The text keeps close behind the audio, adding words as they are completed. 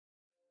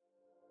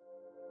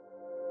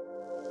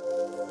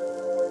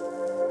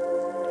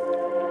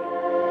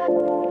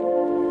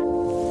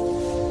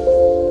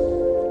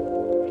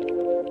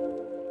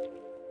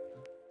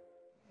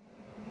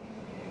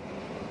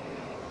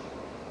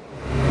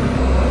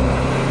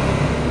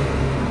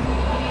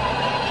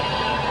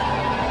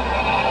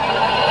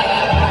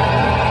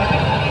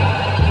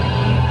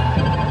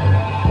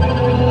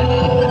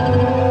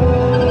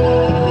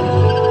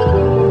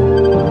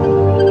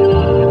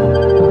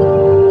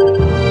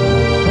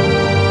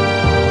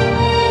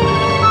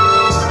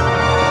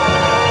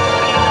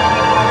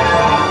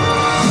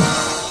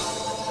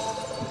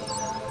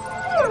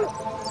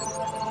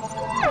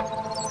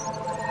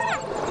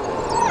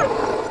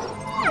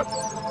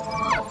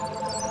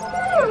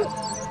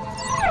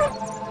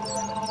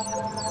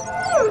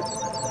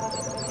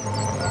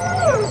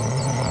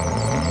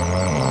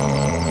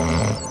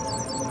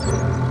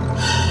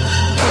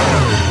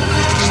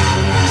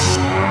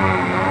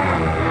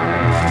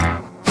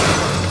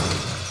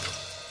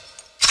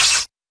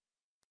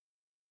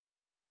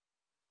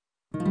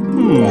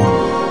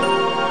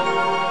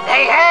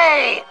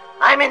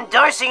I'm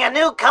endorsing a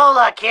new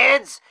cola,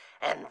 kids.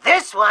 And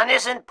this one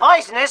isn't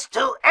poisonous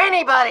to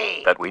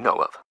anybody. That we know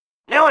of.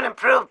 New and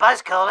improved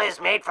Buzz Cola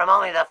is made from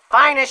only the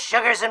finest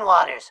sugars and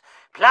waters.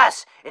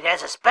 Plus, it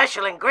has a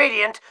special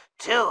ingredient,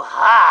 too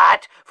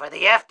hot for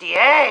the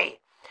FDA.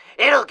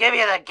 It'll give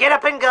you the get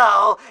up and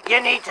go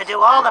you need to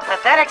do all the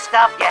pathetic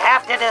stuff you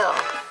have to do.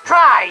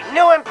 Try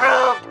new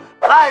improved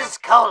Buzz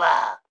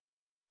Cola.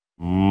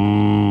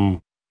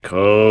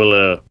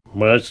 Cola.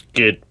 Must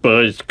get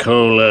Buzz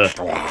Cola.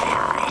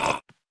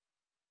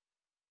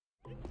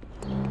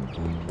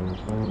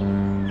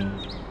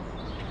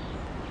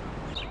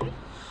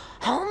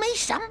 Homie,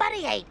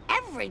 somebody ate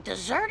every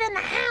dessert in the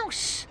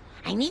house.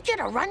 I need you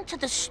to run to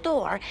the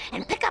store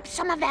and pick up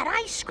some of that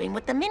ice cream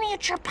with the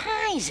miniature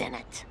pies in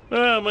it.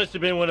 Oh, must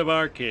have been one of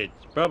our kids.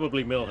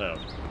 Probably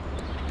Millhouse.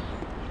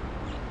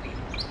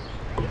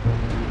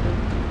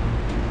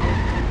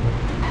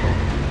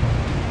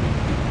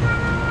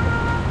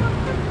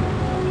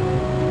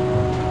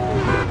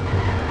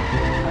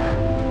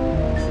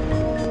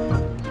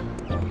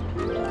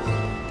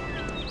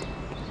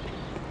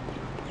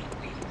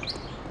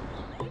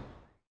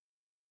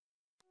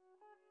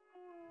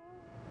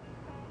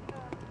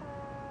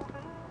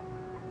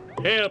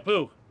 Hey,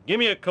 Apu, give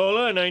me a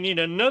cola and I need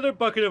another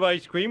bucket of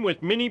ice cream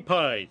with mini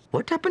pies.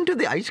 What happened to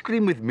the ice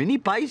cream with mini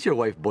pies your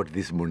wife bought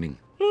this morning?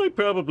 I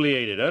probably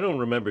ate it. I don't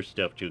remember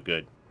stuff too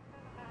good.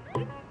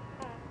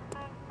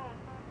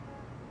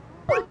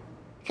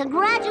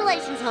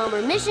 Congratulations,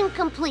 Homer. Mission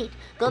complete.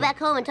 Go back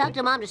home and talk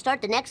to Mom to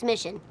start the next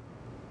mission.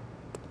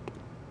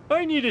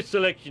 I need a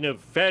selection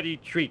of fatty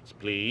treats,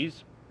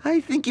 please.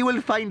 I think you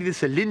will find the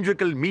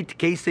cylindrical meat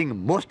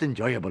casing most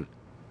enjoyable.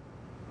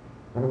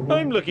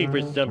 I'm looking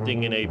for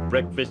something in a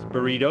breakfast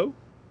burrito.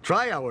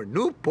 Try our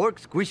new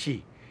pork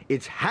squishy.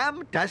 It's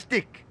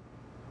ham-tastic.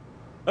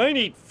 I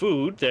need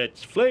food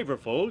that's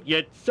flavorful,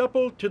 yet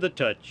supple to the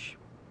touch.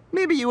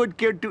 Maybe you would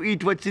care to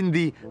eat what's in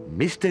the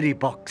mystery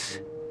box.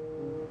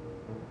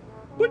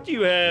 What do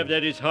you have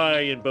that is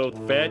high in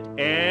both fat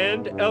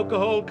and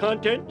alcohol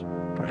content?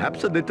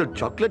 Perhaps a little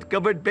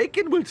chocolate-covered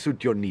bacon will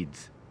suit your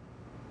needs.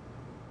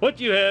 What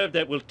do you have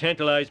that will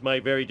tantalize my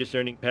very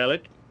discerning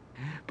palate?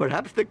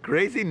 Perhaps the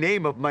crazy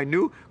name of my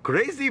new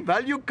Crazy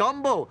Value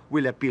Combo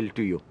will appeal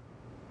to you.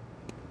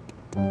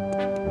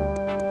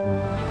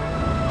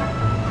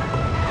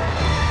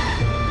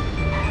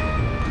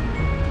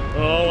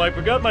 Oh, I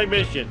forgot my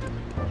mission.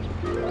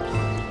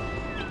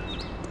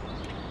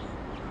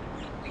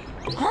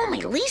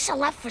 Homie, Lisa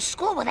left for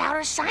school without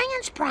her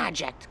science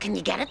project. Can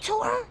you get it to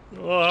her?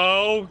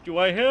 Oh, do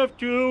I have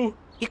to?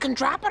 You can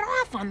drop it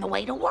off on the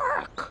way to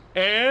work.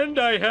 And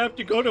I have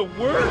to go to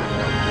work?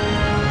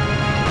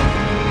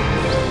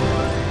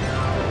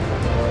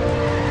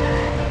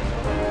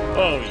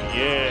 Oh,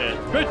 yeah.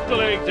 Stretch the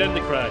legs and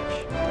the crotch.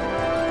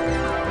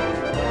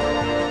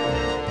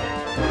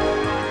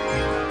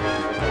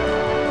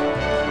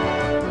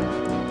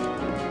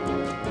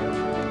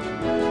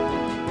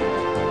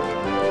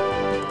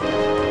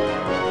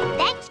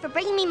 Thanks for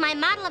bringing me my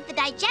model of the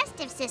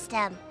digestive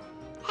system.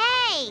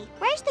 Hey,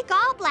 where's the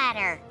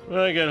gallbladder?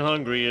 I got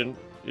hungry and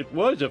it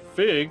was a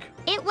fig.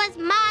 It was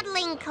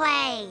modeling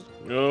clay.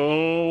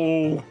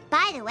 Oh.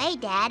 By the way,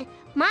 Dad,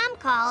 Mom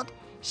called.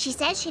 She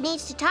says she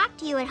needs to talk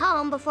to you at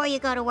home before you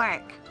go to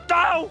work.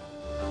 Oh!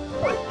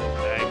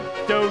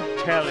 I'm so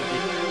talented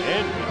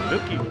and good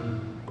looking.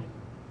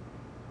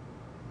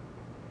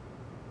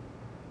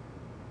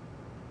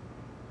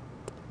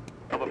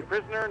 Of a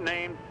prisoner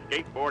named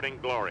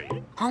Skateboarding Glory.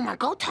 Homer,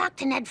 go talk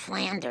to Ned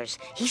Flanders.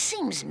 He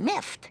seems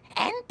miffed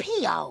and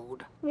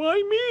PO'd.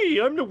 Why me?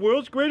 I'm the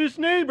world's greatest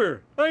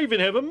neighbor. I even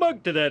have a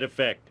mug to that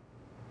effect.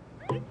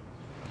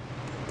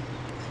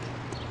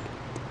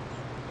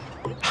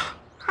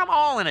 I'm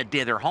all in a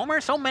dither,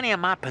 Homer. So many of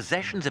my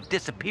possessions have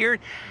disappeared.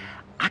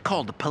 I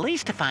called the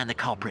police to find the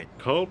culprit.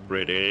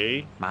 Culprit,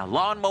 eh? My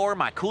lawnmower,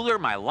 my cooler,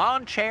 my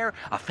lawn chair,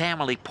 a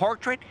family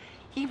portrait,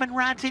 even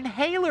Rod's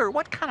inhaler.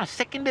 What kind of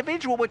sick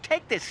individual would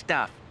take this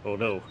stuff? Oh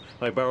no,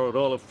 I borrowed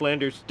all of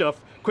Flanders'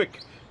 stuff. Quick,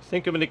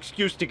 think of an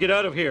excuse to get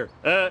out of here.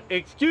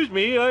 Excuse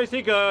me, I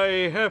think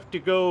I have to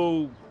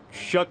go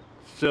shuck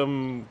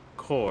some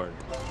corn.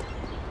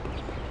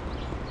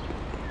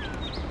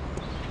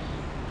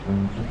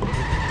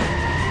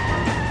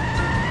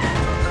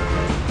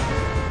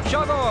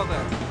 Shove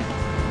over.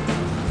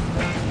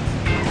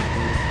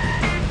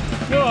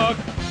 Doc,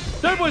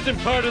 that wasn't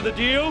part of the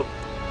deal.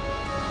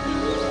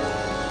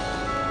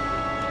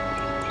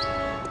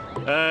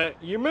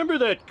 You remember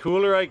that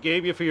cooler I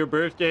gave you for your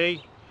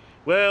birthday?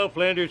 Well,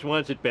 Flanders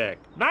wants it back.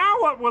 Now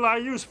what will I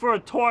use for a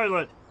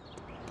toilet?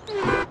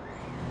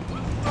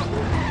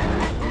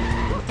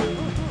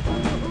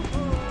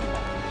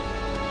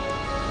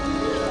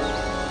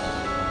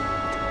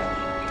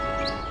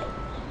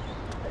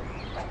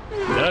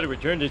 Gotta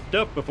return this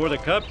stuff before the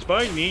cops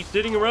find me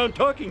sitting around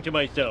talking to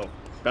myself.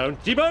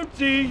 Bouncy,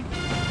 bouncy!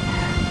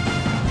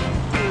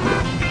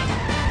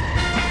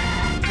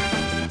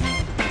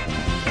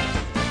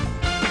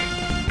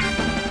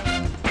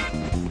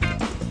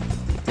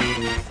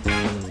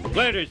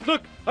 Flanders,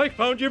 look! I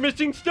found your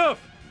missing stuff!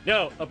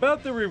 Now,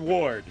 about the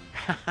reward.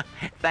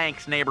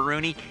 Thanks, neighbor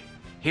Rooney.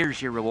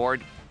 Here's your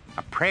reward.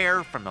 A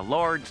prayer from the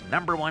Lord's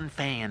 #1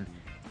 fan.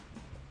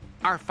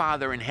 Our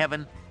Father in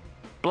heaven,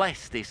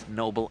 bless this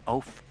noble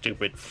oaf.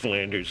 Stupid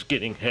Flanders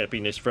getting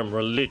happiness from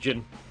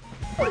religion.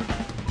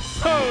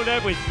 Oh,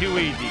 that was too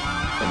easy.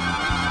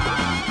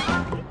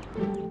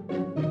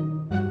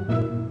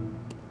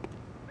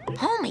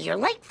 Homie, you're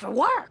late for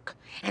work.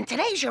 And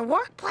today's your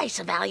workplace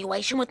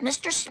evaluation with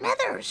Mr.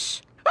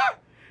 Smithers. Ah!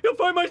 You'll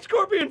find my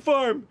scorpion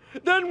farm!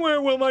 Then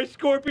where will my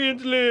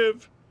scorpions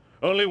live?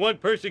 Only one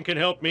person can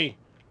help me.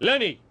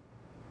 Lenny!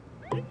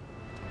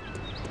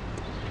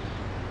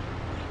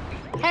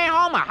 Hey,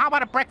 Homer, how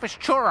about a breakfast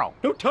churro?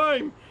 No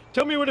time!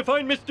 Tell me where to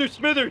find Mr.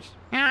 Smithers!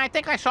 Yeah, I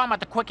think I saw him at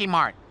the Quickie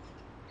Mart.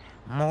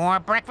 More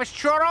breakfast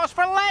churros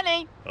for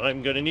Lenny!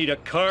 I'm gonna need a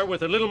car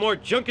with a little more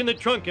junk in the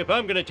trunk if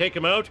I'm gonna take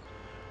him out.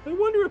 I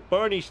wonder if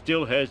Barney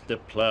still has the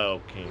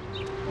Plow King.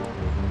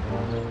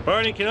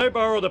 Barney, can I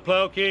borrow the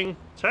Plow King?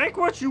 Take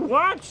what you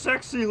want,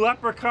 sexy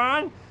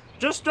leprechaun.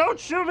 Just don't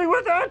shoot me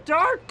with that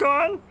dart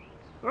gun.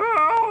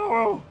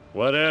 Oh!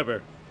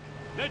 Whatever.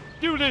 Let's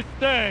do this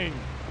thing!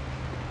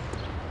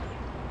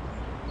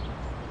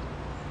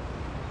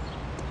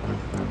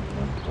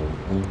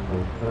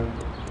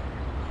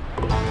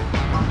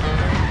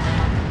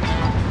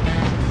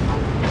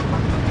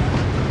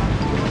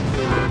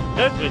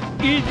 That was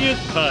easy as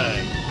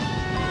pie.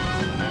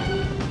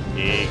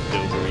 Eggs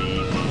over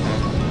easy.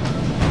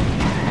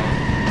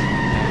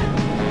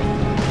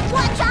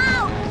 Watch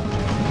out!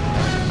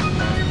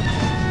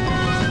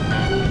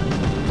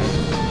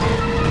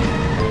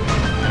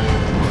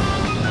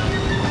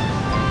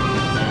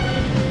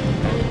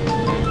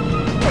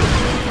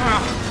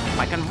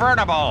 My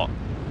convertible!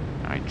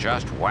 I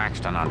just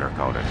waxed and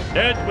undercoated.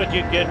 That's what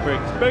you get for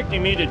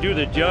expecting me to do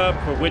the job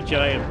for which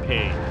I am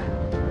paid.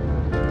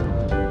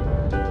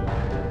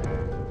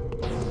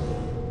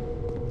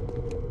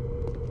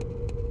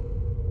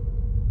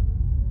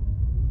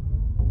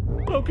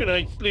 How can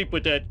I sleep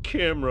with that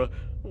camera?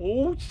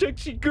 Oh,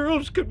 sexy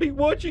girls could be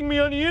watching me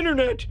on the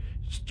internet.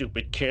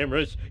 Stupid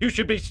cameras, you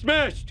should be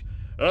smashed.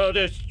 I'll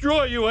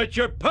destroy you at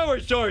your power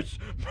source.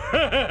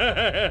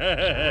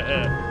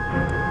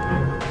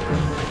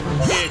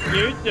 If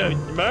you're so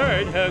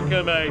smart, how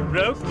come I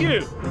broke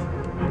you?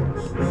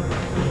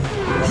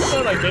 It's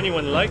not like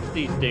anyone likes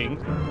these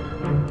things.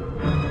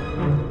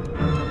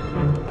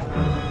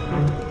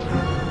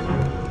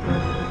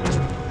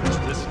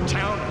 This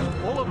town is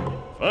full of...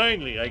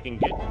 Finally, I can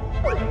get...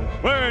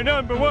 We're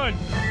number one!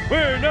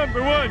 We're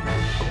number one!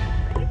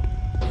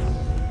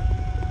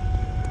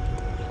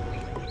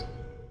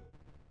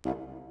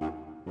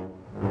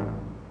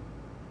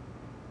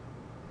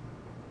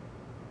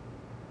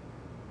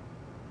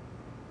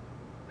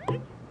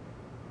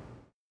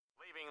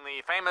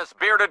 Famous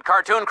bearded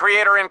cartoon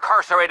creator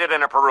incarcerated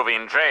in a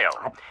Peruvian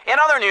jail. In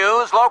other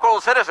news, local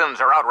citizens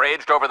are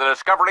outraged over the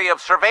discovery of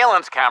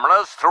surveillance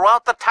cameras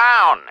throughout the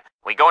town.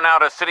 We go now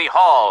to City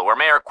Hall, where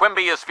Mayor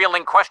Quimby is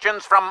fielding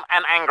questions from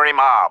an angry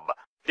mob.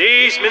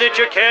 These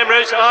miniature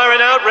cameras are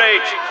an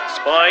outrage.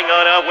 Spying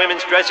on our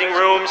women's dressing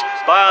rooms,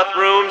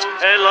 bathrooms,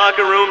 and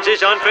locker rooms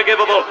is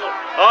unforgivable.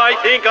 I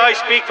think I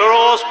speak for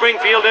all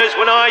Springfielders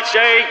when I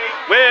say,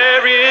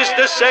 where is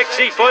the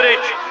sexy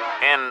footage?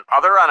 In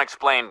other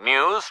unexplained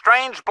news,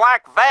 strange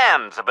black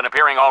vans have been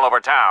appearing all over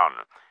town.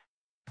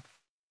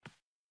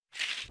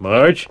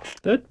 Marge,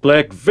 that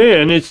black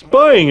van is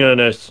spying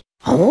on us.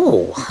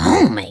 Oh,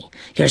 homie,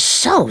 you're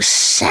so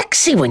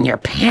sexy when you're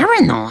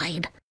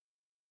paranoid.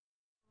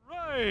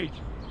 Right.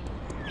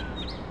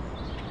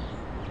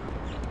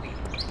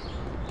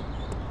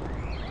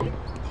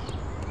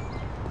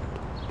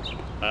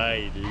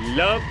 I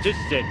love to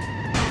sit.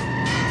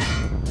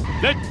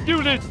 Let's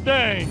do this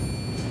thing.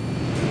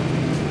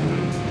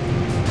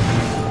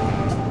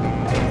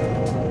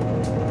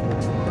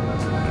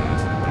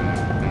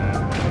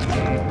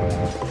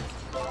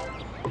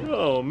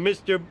 Oh,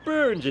 Mr.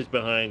 Burns is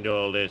behind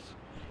all this.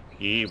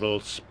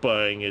 Evil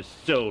spying is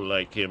so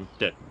like him,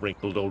 that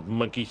wrinkled old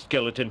monkey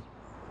skeleton.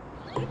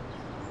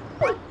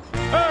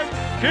 I'm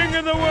king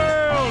of the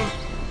world!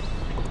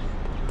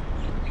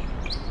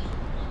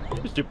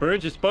 Mr.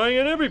 Burns is spying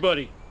on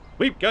everybody.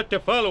 We've got to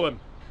follow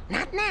him.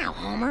 Not now,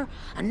 Homer.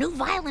 A new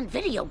violent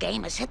video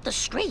game has hit the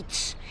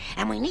streets,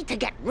 and we need to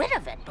get rid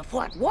of it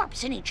before it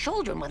warps any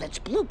children with its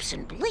bloops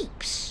and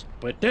bleeps.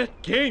 But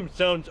that game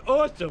sounds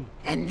awesome.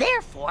 And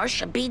therefore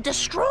should be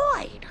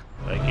destroyed.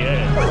 I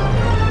guess.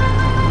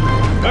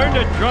 Learn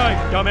to drive,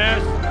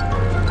 dumbass.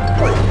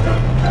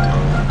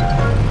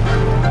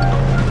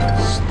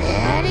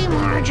 Steady,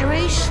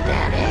 Marjorie,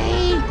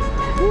 steady.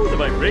 Ooh, the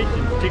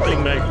vibration's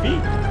tickling my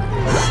feet.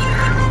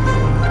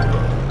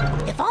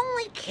 If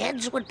only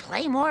kids would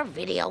play more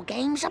video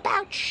games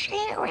about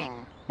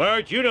sharing.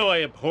 Marge, you know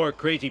I abhor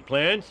crazy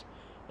plans.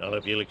 Now,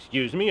 if you'll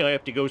excuse me, I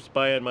have to go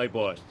spy on my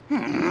boss.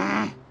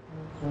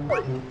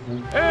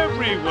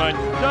 Everyone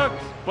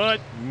sucks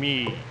but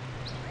me.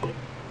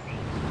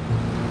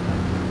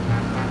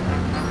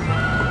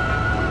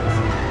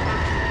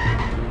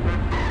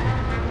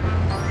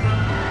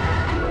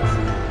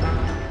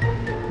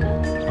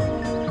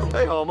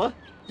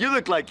 You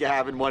look like you're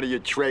having one of your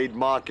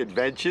trademark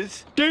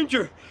adventures.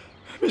 Danger!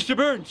 Mr.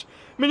 Burns,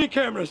 mini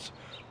cameras,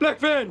 black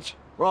vans.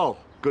 Oh,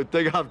 good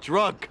thing I'm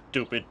drunk.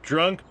 Stupid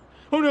drunk.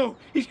 Oh no,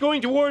 he's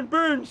going to warn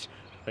Burns.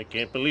 I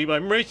can't believe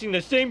I'm racing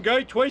the same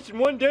guy twice in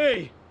one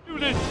day. Do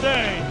this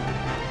thing.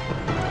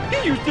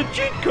 He used the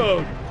cheat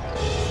code.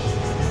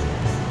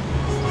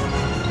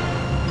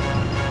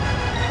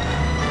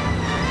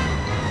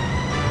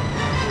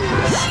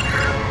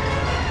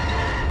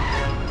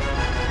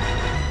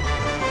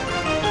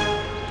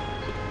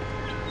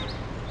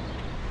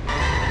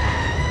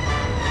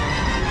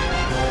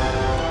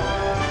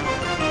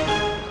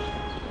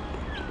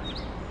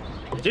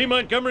 See,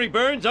 Montgomery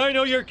Burns, I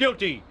know you're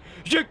guilty.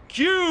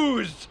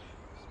 J'accuse!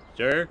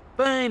 Sir?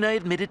 Fine, I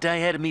admit it. I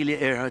had Amelia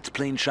Earhart's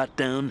plane shot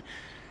down.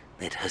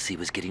 That hussy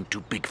was getting too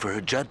big for her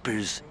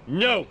jodhpurs.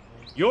 No!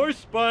 You're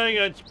spying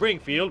on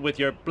Springfield with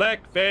your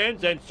black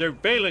vans and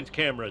surveillance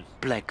cameras.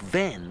 Black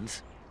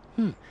vans?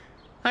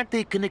 Aren't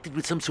they connected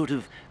with some sort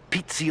of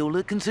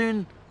pizziola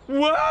concern?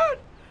 What?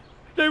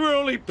 They were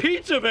only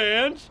pizza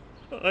vans?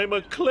 I'm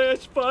a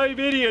Class 5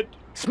 idiot.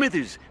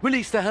 Smithers,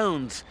 release the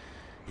hounds.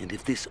 And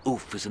if this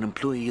oaf is an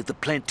employee of the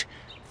plant,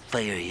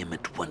 fire him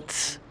at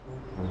once.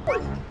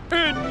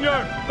 In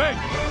your face!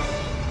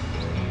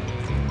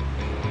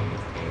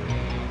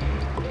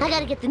 I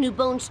gotta get the new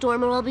Bone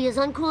Storm or I'll be as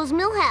uncool as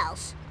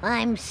Millhouse.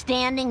 I'm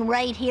standing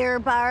right here,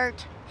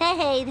 Bart.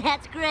 Hey,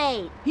 that's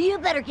great. You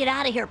better get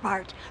out of here,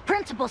 Bart.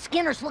 Principal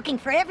Skinner's looking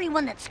for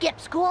everyone that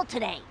skipped school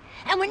today.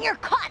 And when you're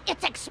caught,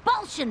 it's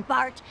expulsion,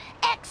 Bart.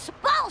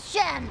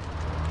 Expulsion!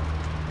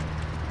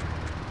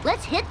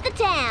 Let's hit the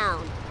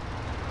town.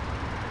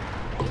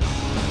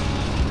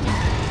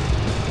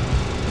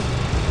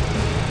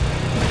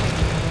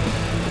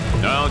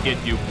 I'll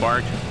get you,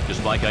 Bart,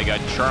 just like I got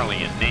Charlie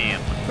and Nan.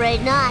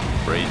 Afraid not.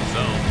 Afraid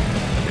so.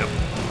 Yep.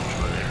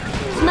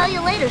 Smell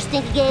you later,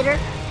 Stinky Gator.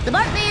 The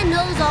Bart Man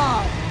knows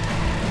all.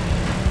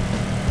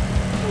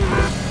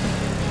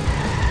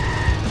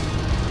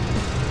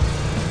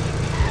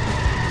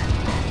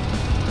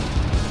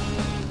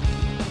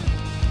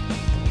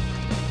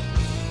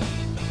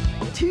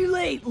 Too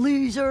late,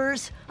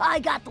 losers. I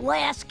got the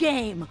last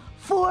game.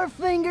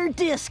 4-finger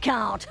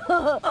discount.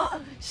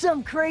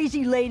 Some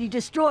crazy lady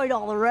destroyed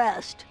all the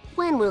rest.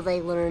 When will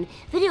they learn?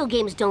 Video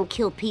games don't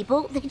kill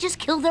people, they just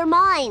kill their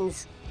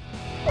minds.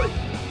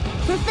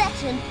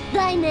 Perfection,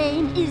 thy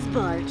name is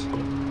Bart.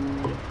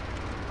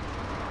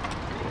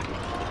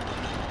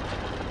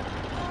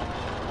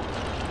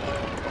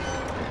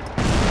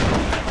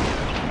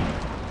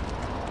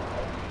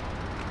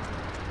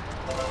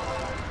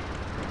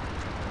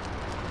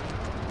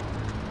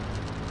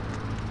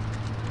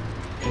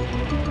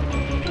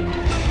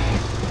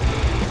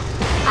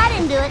 I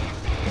didn't do it.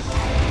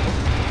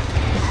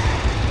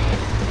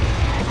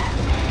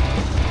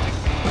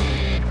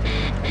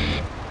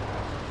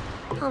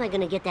 How am I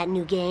gonna get that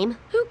new game?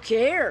 Who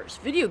cares?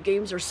 Video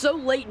games are so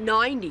late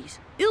 90s.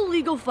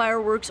 Illegal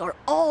fireworks are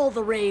all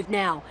the rave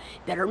now.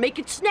 Better make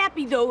it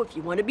snappy, though, if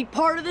you want to be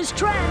part of this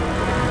trend.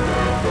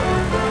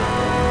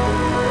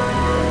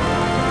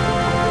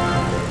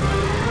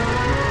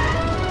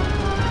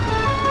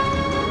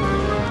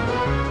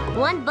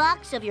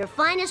 $1 of your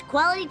finest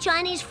quality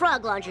Chinese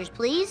frog launchers,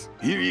 please.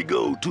 Here you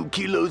go, 2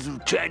 kilos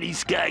of Chinese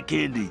sky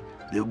candy.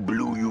 They'll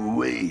blow you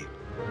away.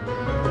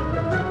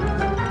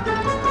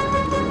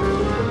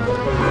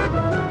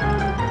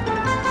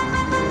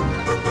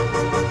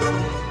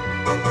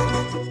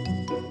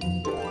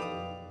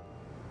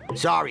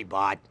 Sorry,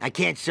 Bart. I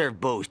can't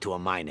serve booze to a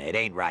minor. It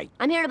ain't right.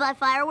 I'm here to buy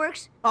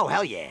fireworks. Oh,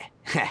 hell yeah.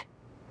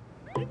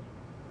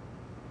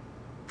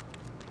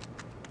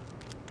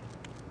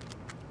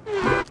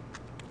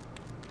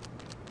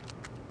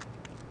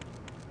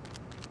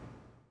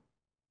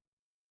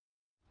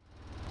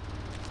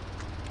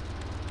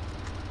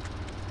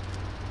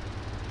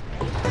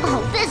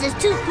 Oh, this is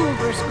too cool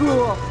for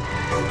school.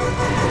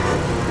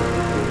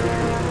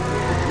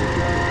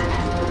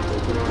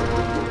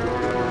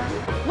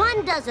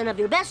 One dozen of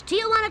your best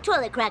Tijuana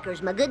toilet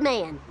crackers, my good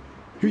man.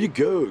 Here you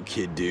go,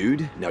 kid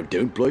dude. Now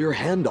don't blow your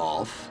hand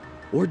off.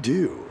 Or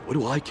do. What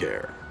do I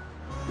care?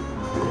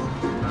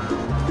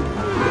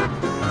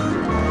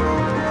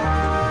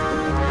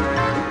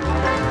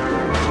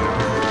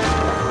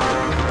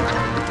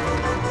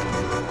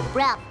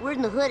 Ralph, word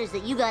in the hood is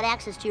that you got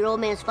access to your old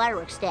man's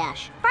fireworks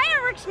stash.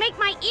 Fireworks make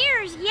my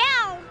ears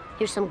yell.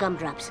 Here's some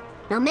gumdrops.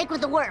 Now make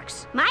with the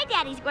works. My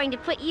daddy's going to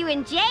put you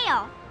in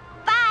jail.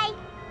 Bye.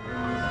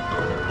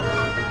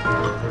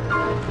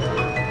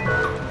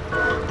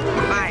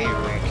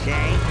 Fireworks,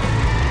 eh?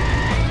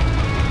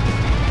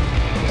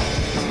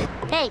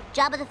 Hey,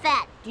 Jabba the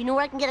Fat, do you know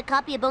where I can get a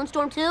copy of Bone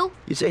Storm 2?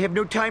 Yes, I have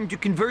no time to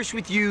converse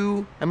with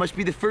you. I must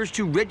be the first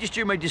to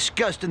register my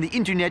disgust on the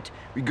internet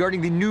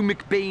regarding the new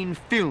McBain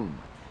film.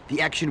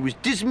 The action was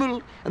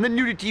dismal, and the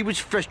nudity was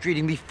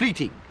frustratingly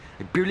fleeting.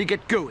 I barely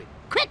got going.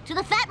 Quick, to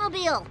the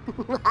Fatmobile!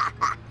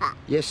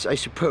 Yes, I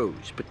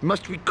suppose, but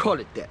must we call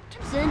it that?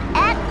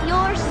 At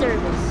your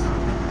service.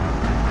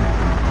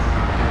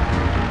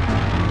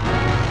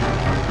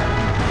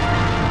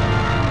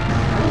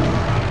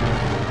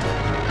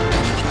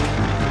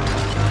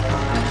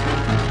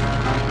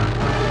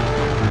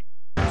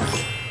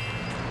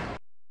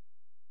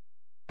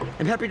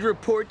 I'm happy to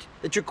report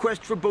that your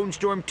quest for Bone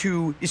Storm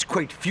 2 is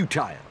quite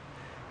futile.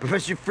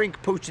 Professor Frink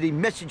posted a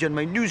message on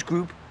my news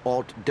group,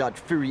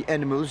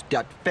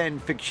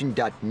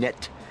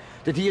 alt.furryanimals.fanfiction.net,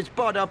 that he has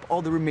bought up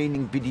all the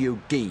remaining video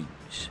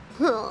games.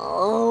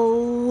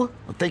 Oh.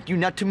 I'll thank you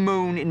not to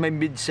moan in my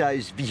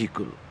mid-sized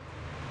vehicle.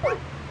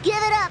 Give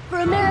it up for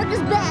America's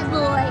bad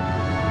boy.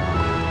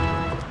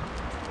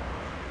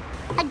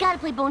 I gotta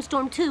play Bone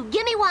Storm 2.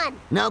 Give me one.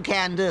 No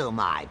can do,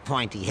 my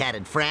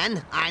pointy-headed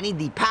friend. I need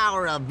the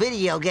power of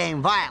video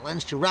game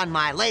violence to run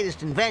my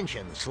latest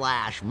invention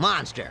 /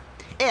 monster.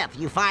 If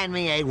you find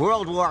me a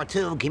World War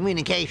II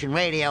communication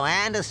radio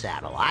and a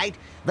satellite,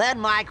 then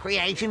my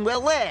creation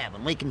will live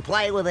and we can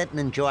play with it and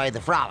enjoy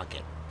the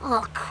frolicking.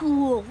 Oh,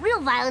 cool.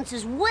 Real violence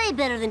is way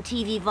better than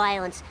TV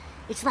violence.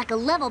 It's like a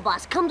level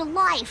boss come to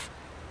life.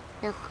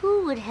 Now,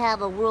 who would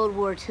have a World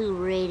War II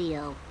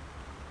radio?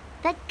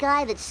 That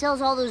guy that sells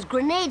all those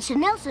grenades to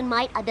Nelson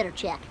might. I better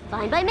check.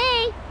 Fine by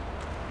me.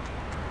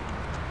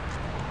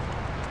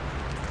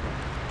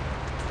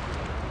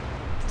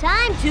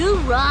 Time to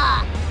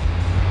rock.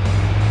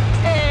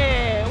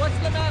 Hey, what's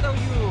the matter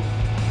with you?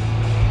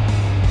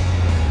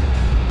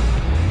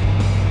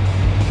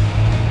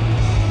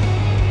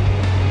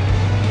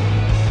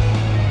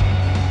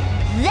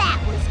 That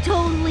was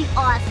totally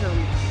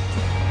awesome.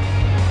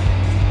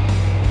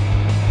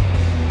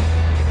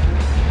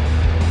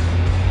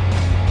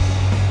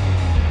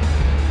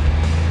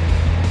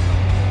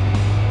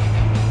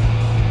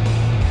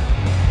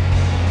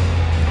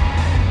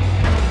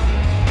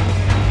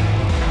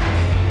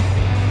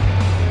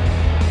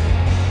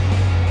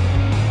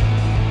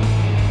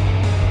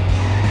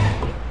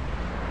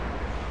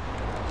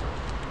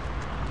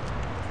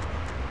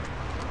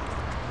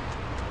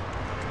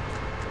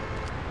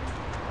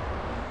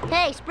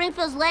 Hey,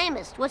 Springfield's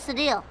lamest. What's the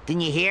deal?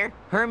 Didn't you hear?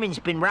 Herman's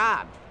been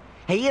robbed.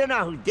 Hey, you don't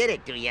know who did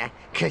it, do you?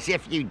 Because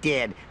if you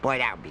did, boy,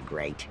 that would be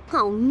great.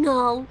 Oh,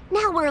 no.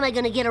 Now where am I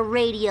going to get a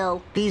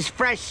radio? These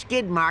fresh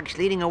skid marks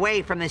leading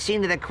away from the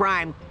scene of the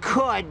crime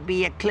could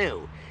be a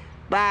clue.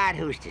 But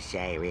who's to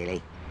say,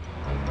 really?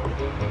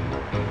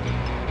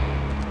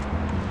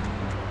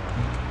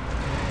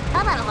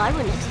 How about a hard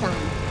one next time?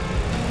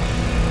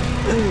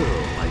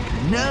 Oh, like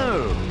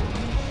no.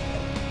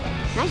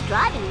 Nice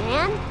driving,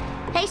 man.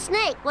 Hey,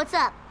 Snake, what's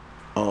up?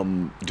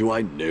 Do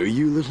I know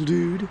you, little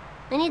dude?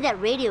 I need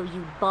that radio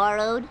you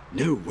borrowed.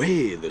 No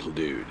way, little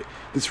dude.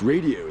 This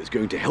radio is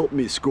going to help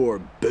me score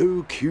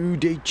beaucoup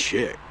de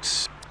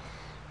chicks.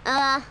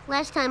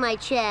 Last time I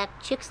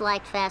checked, chicks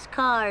liked fast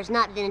cars,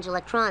 not vintage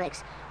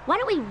electronics. Why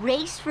don't we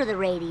race for the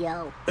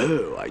radio?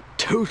 Oh, I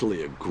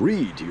totally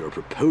agree to your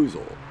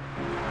proposal.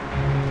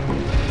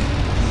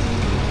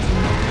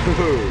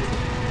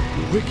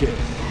 Oh, wicked.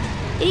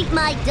 Eat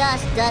my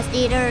dust, dust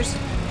eaters.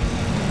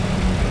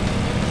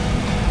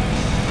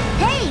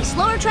 Hey,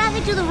 slower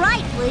traffic to the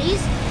right,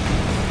 please.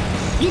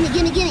 Gimme,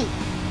 gimme, gimme.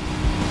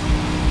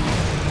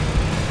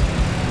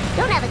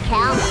 Don't have a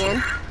cow,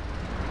 man.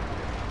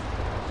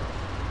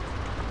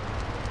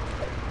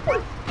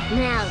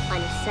 Now to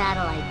find a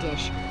satellite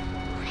dish.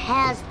 Who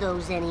has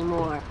those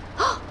anymore?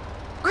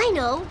 I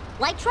know,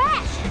 like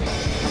trash.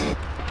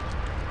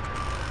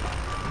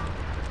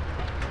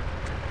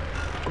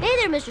 Hey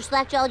there, Mr.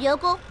 Slack-jawed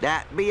yokel.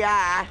 That be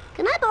I.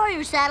 Can I borrow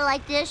your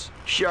satellite dish?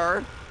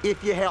 Sure,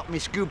 if you help me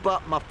scoop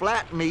up my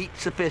flat meat,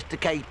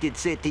 sophisticated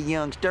city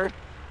youngster.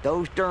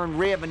 Those darn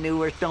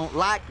revenuers don't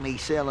like me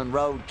selling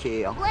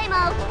roadkill.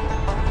 Blame-o.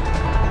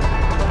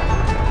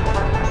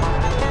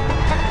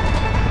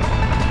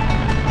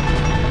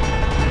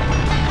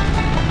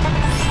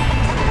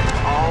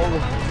 Oh,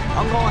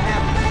 I'm gonna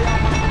have to sell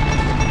my...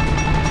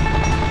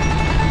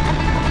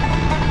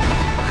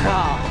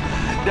 Oh,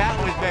 that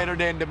was better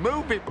than the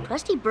movie.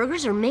 Krusty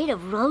Burgers are made of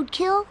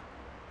roadkill?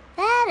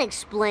 That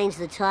explains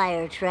the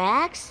tire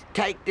tracks.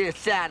 Take this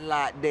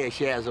satellite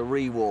dish as a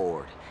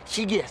reward.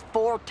 She gets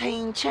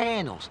 14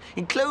 channels,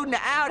 including the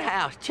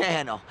Outhouse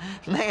channel.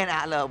 Man,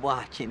 I love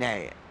watching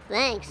that.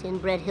 Thanks,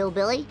 inbred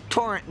hillbilly.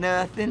 Torrent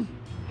nothing.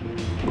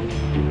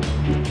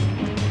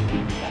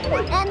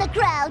 And the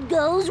crowd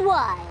goes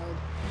wild.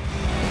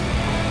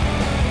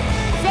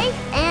 Safe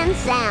and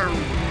sound.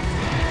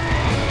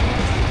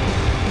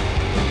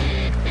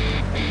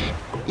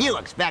 You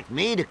expect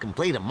me to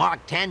complete a Mark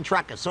X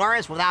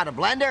Truckosaurus without a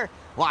blender?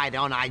 Why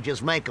don't I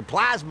just make a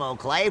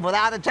plasmoclave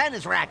without a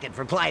tennis racket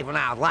for playing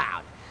out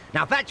loud?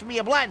 Now fetch me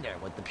a blender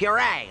with the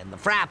puree and the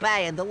frappe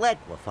and the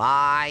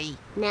liquefy.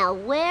 Now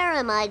where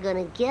am I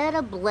gonna get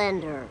a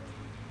blender?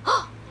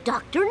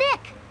 Dr.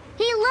 Nick!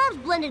 He loves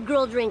blended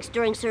girl drinks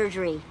during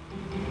surgery.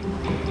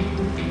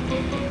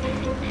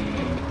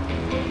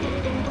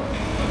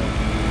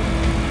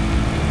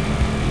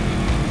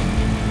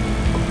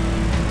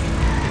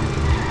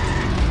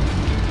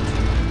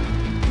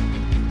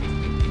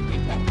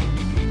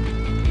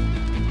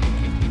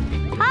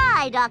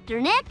 Hi, Dr.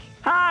 Nick.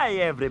 Hi,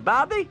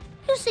 everybody.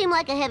 You seem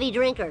like a heavy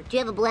drinker. Do you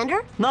have a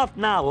blender? Not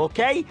now,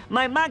 okay?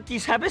 My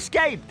monkeys have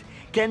escaped.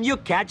 Can you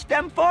catch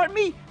them for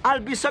me?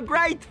 I'll be so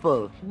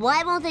grateful.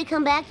 Why won't they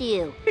come back to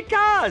you?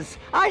 Because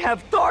I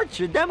have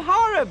tortured them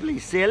horribly,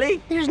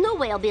 silly. There's no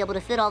way I'll be able to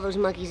fit all those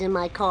monkeys in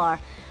my car.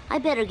 I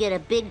better get a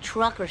big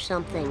truck or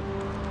something.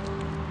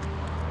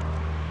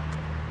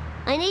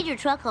 I need your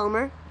truck,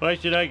 Homer. Why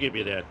should I give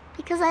you that?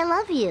 Because I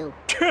love you.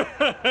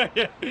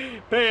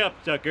 Pay up,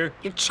 sucker.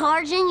 You're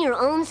charging your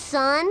own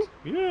son?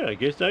 Yeah, I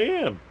guess I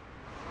am.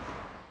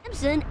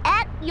 Simpson,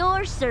 at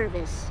your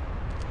service.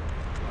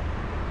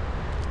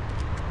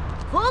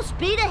 Full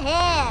speed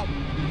ahead.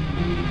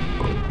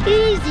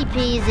 Easy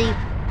peasy.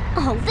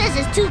 Oh, this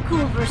is too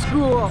cool for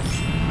school.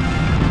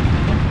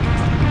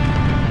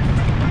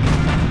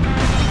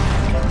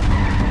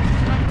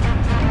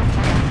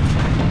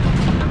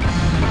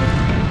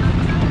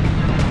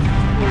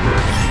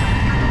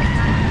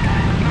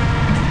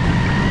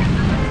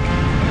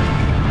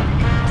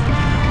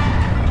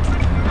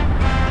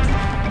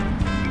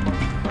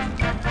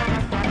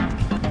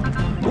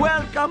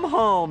 Welcome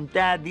home,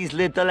 Daddy's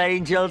little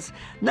angels.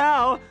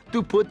 Now,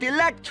 to put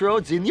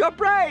electrodes in your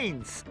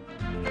brains.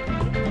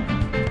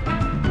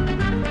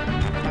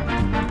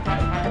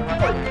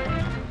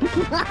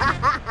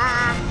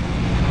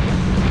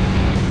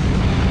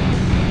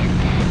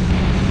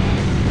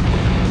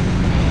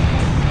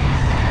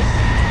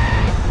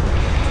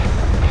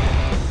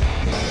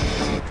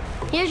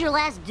 Here's your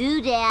last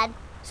due, Dad.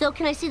 So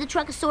can I see the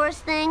Truckosaurus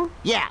thing?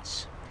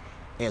 Yes.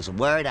 Here's a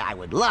word I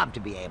would love to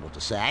be able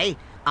to say.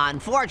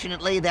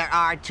 Unfortunately, there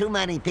are too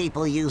many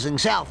people using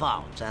cell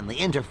phones, and the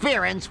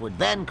interference would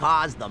then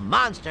cause the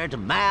monster to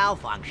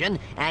malfunction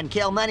and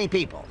kill many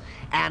people.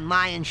 And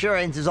my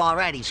insurance is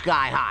already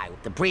sky high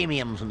with the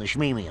premiums and the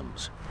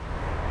schmemiums.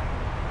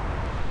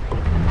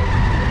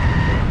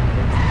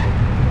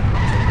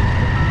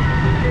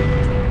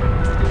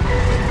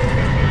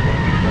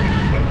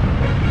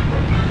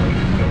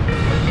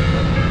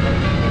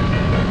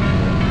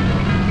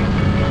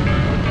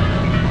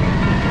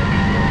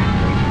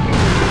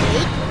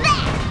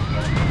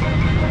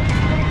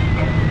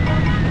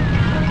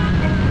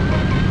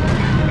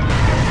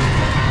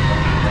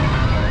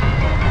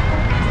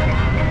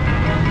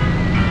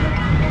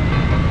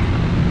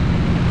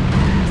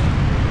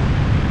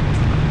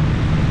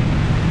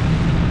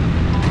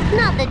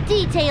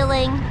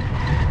 Detailing.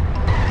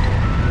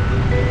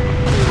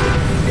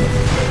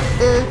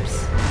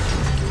 Oops.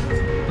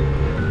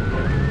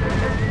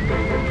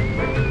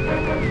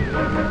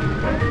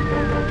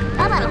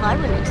 How about a hard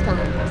one next time?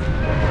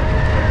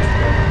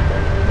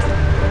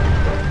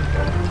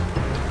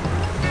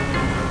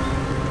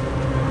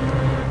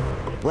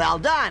 Well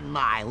done,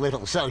 my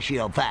little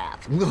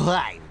sociopath.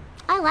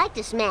 I like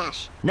to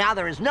smash. Now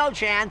there is no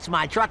chance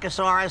my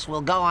Truckosaurus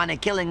will go on a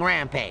killing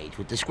rampage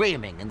with the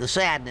screaming and the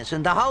sadness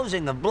and the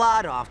hosing of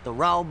blood off the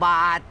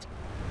robot.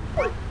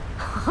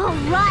 All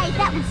right,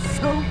 that was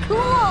so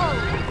cool.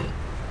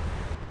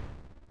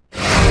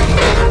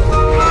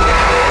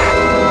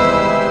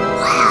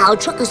 Wow,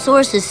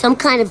 Truckosaurus is some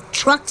kind of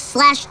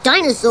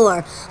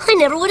truck/dinosaur. I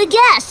never would have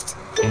guessed.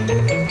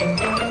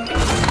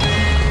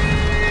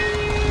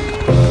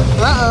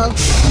 Uh-oh.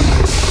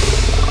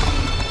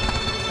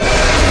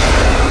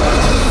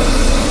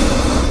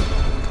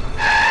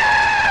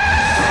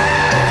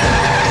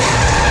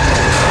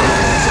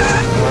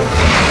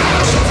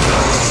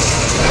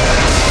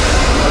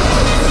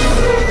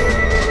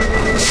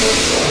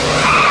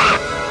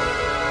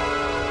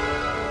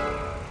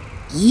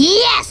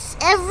 Yes!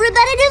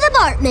 Everybody do the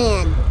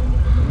Bartman!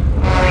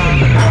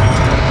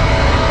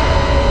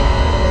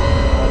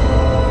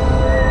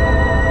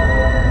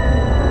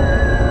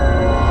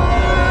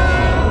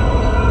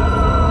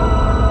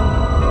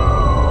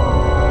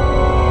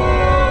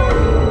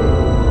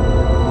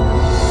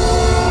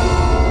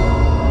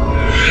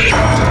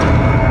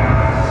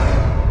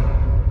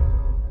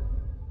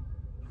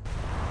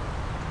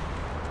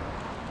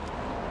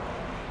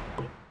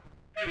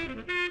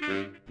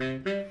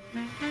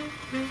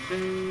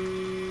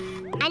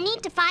 I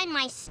need to find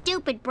my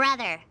stupid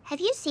brother.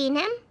 Have you seen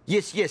him?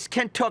 Yes,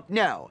 can't talk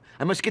now.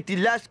 I must get the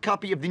last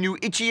copy of the new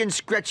Itchy and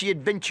Scratchy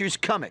Adventures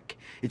comic.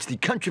 It's the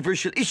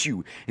controversial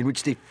issue in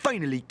which they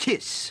finally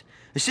kiss.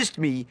 Assist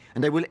me,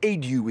 and I will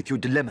aid you with your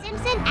dilemma.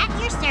 Simpson,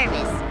 at your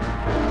service.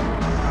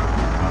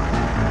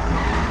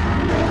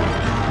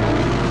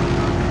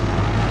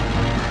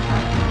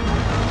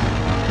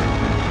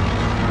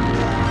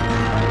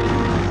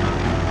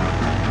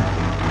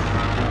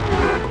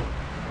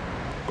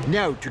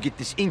 Now to get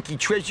this inky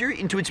treasure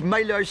into its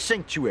Mylar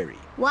sanctuary.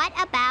 What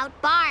about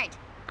Bart?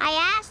 I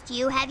asked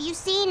you, have you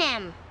seen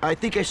him? I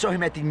think I saw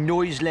him at the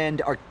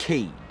Noiseland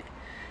Arcade.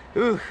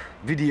 Ugh,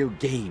 video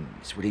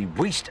games. What a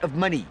waste of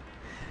money.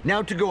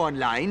 Now to go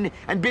online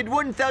and bid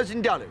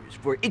 $1,000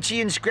 for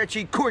Itchy and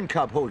Scratchy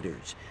corncob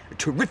holders. A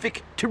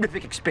terrific,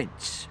 terrific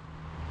expense.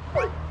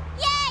 Yay!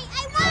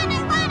 I won!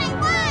 I won! I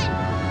won!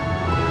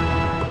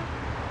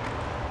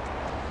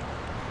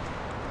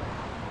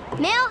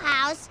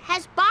 Millhouse,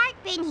 has Bart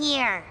been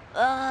here?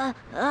 I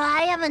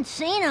haven't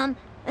seen him.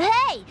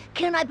 Hey,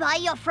 can I buy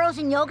you a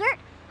frozen yogurt?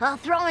 I'll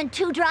throw in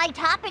 2 dry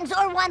toppings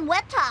or 1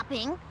 wet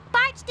topping.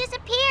 Bart's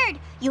disappeared.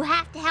 You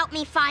have to help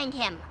me find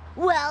him.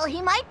 Well,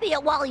 he might be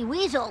at Wally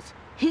Weasel's.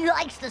 He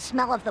likes the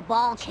smell of the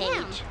ball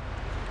cage.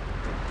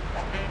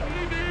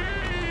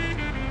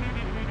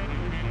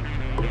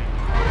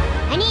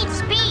 I need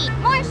speed.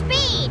 More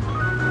speed.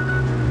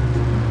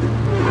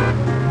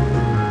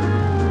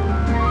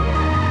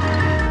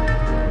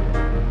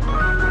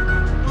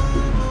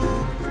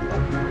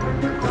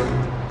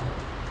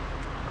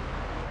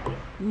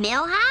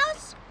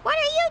 Millhouse? What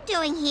are you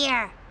doing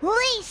here?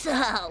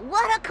 Lisa,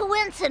 what a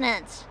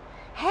coincidence.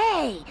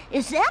 Hey,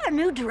 is that a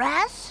new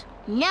dress?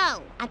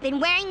 No, I've been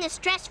wearing this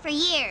dress for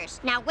years.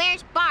 Now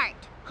where's Bart?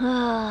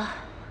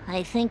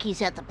 I think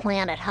he's at the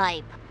Planet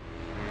Hype.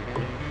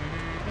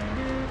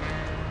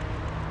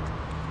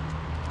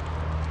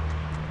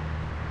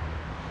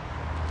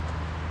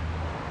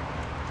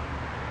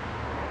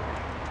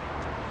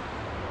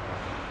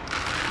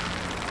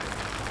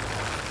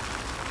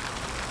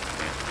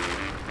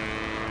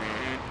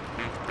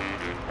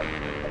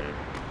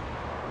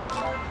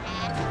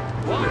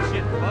 Watch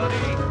it,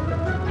 buddy.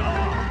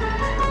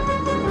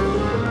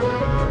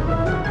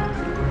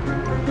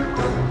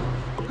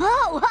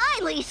 Oh,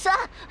 hi, Lisa.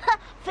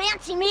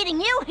 Fancy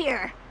meeting you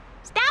here.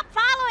 Stop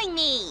following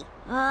me.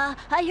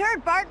 I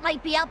heard Bart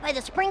might be out by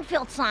the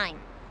Springfield sign.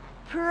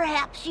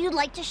 Perhaps you'd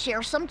like to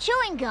share some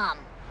chewing gum.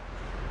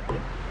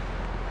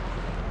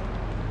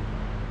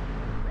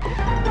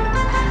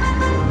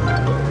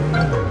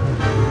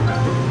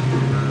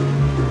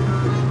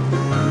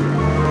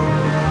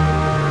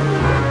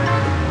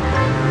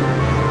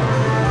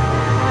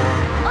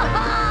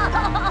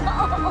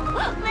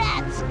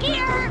 That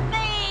scared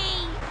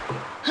me!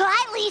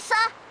 Hi, Lisa.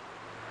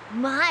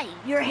 My,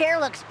 your hair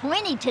looks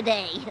pointy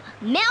today.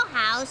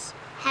 Millhouse,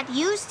 have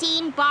you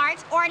seen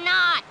Bart or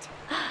not?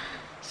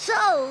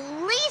 So,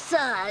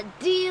 Lisa,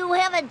 do you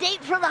have a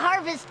date for the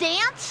harvest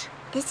dance?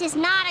 This is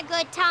not a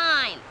good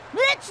time.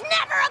 It's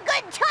never a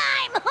good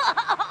time!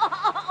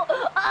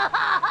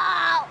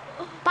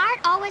 Bart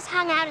always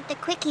hung out at the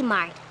Quickie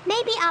Mart.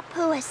 Maybe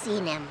Apu has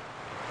seen him.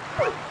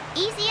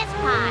 Easy as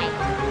pie.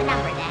 The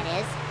number, that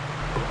is.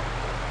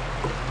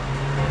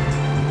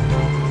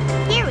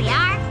 Here we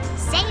are,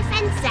 safe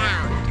and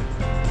sound.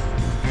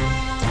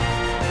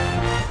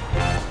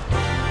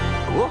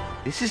 Oh,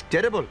 this is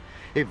terrible.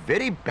 A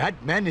very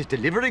bad man is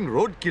delivering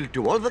roadkill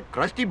to all the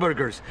Krusty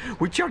Burgers,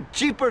 which are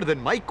cheaper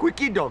than my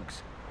Quickie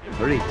Dogs.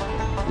 Hurry.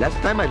 Last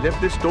time I left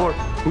this store,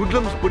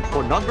 hoodlums put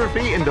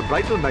pornography in the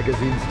bridal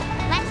magazines.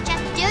 Let's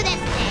just do this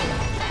thing.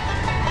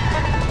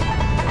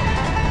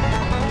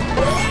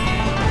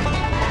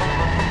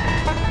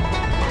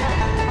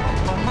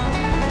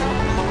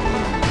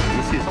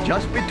 This is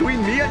just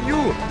between me and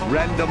you,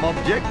 random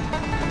object.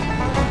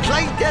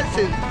 Clytus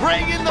is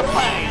bringing the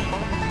fire.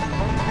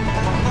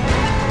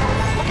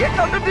 Get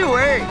out of the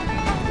way!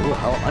 Oh,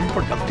 how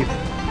unproductive.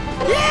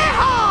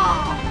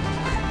 Yeehaw!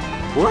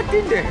 What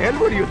in the hell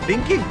were you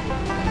thinking?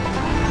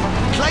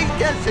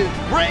 Clytus is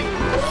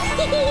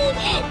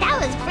That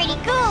was pretty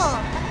cool.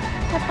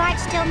 But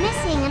Bart's still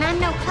missing, and I'm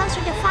no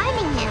closer to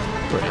finding him.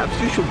 Perhaps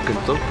you should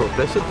consult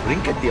Professor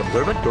Frink at the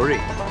observatory.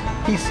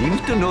 He seems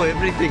to know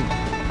everything.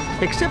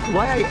 Except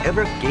why I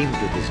ever came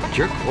to this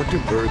jerkwater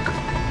burg.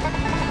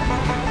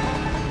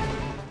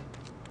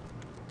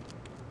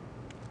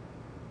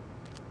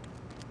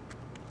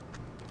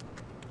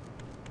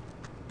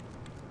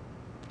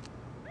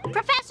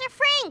 Professor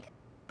Frink!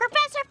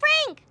 Professor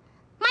Frink!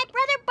 My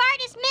brother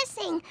Bart is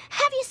missing.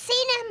 Have you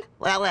seen him?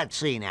 Well, let's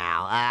see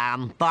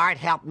now. Bart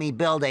helped me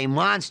build a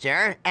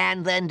monster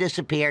and then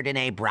disappeared in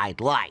a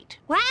bright light.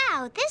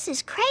 Wow, this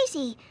is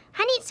crazy.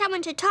 I need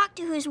someone to talk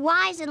to who's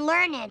wise and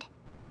learned.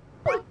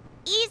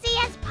 Easy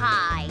as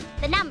pie.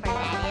 The number,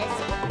 that is.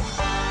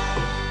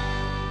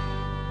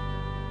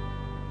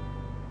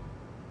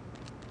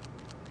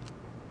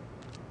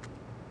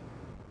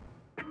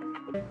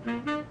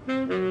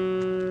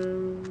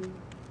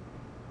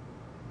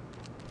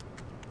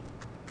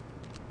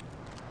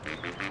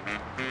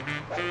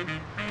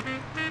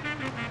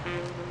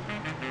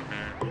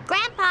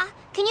 Grandpa,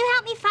 can you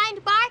help me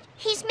find Bart?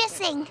 He's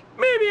missing.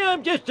 Maybe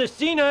I'm just a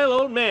senile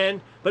old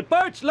man, but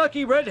Bart's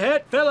lucky red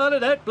hat fell out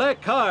of that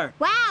black car.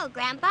 Wow,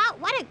 Grandpa,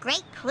 what a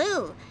great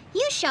clue.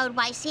 You showed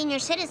why senior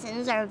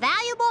citizens are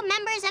valuable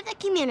members of the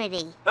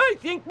community. I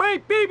think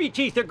my baby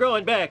teeth are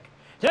growing back.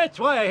 That's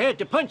why I had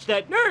to punch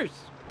that nurse.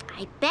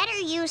 I better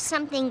use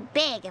something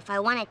big if I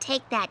want to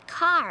take that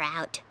car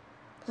out.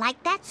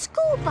 Like that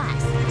school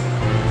bus.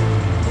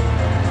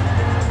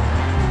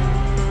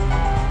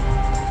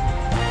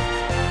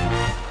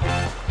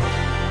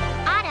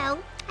 Otto,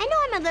 I know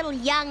I'm a little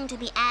young to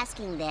be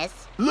asking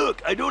this.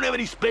 Look, I don't have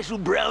any special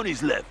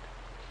brownies left.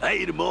 I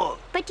ate them all.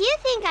 But do you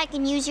think I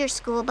can use your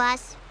school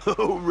bus?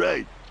 Oh,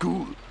 right.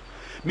 Cool.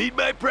 Meet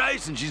my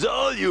price and she's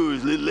all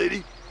yours, little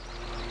lady.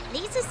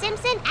 Lisa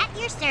Simpson at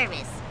your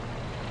service.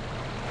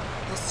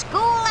 The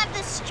School of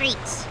the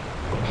Streets.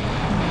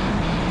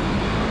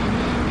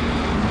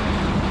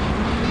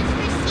 This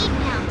for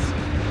seatbelts.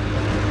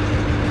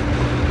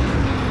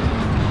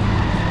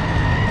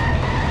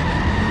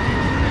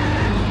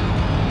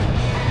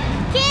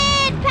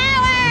 Kid Power!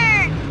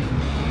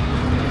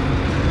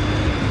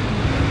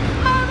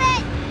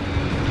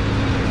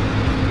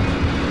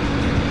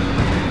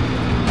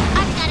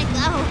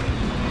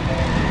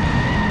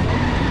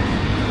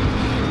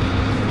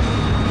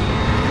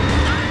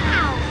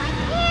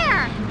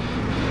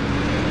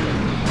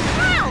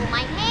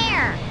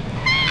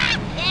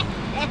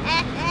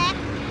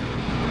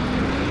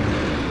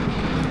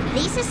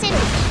 Lisa City.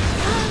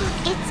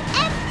 It's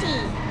empty.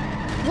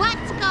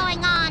 What's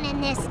going on in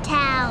this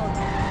town?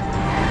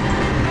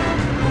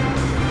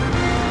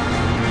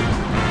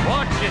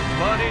 Watch it,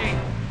 buddy.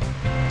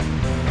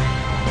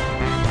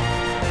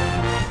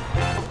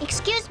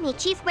 Excuse me,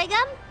 Chief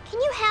Wiggum. Can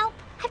you help?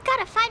 I've got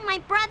to find my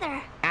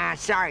brother.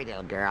 Sorry,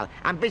 little girl.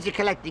 I'm busy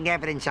collecting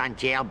evidence on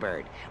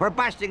Jailbird. We're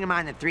busting him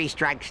on the 3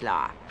 strikes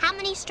law. How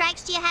many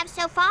strikes do you have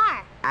so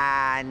far?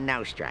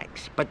 No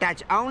strikes. But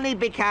that's only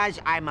because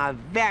I'm a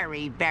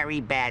very,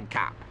 very bad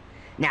cop.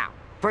 Now,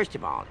 first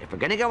of all, if we're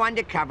gonna go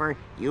undercover,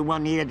 you will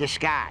need a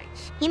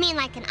disguise. You mean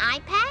like an eye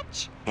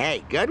patch?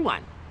 Hey, good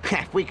one.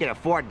 If we could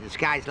afford a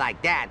disguise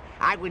like that,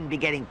 I wouldn't be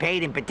getting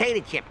paid in potato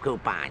chip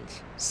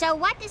coupons. So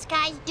what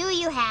disguise do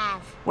you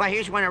have? Well,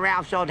 here's one of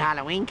Ralph's old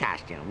Halloween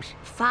costumes.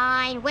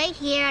 Fine, wait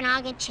here and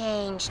I'll get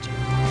changed.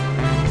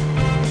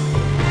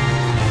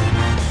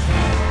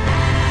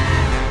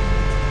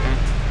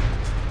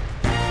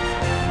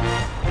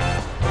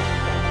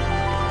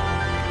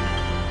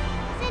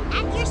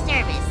 At your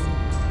service.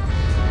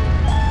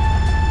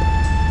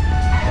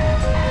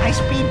 I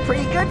speed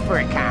pretty good for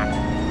a cop.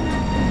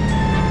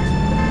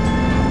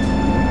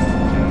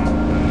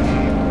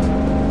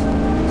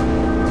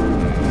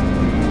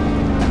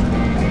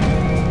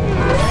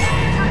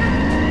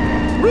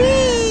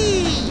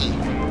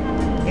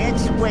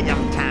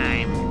 Wiggum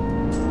time.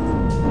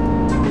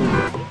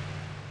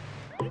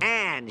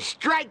 And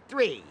strike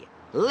 3,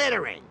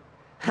 littering.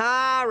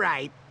 All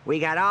right, we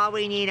got all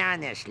we need on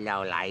this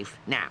lowlife.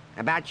 Now,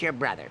 about your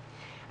brother.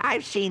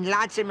 I've seen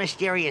lots of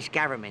mysterious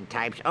government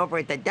types over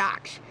at the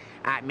docks.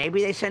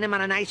 Maybe they send him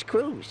on a nice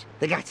cruise.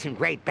 They got some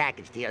great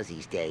package deals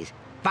these days.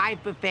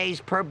 5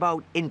 buffets per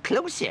boat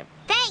inclusive.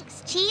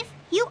 Thanks, Chief.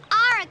 You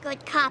are a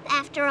good cop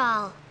after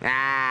all.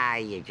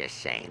 You're just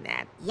saying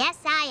that. Yes,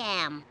 I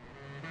am.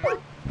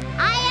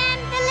 I am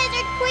the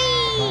Lizard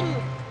Queen!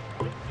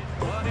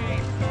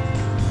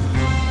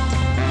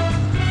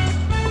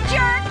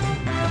 Jerk!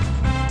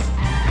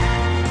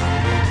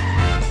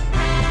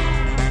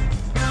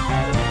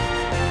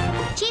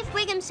 Chief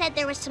Wiggum said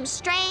there was some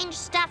strange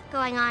stuff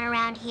going on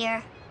around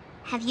here.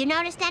 Have you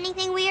noticed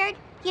anything weird?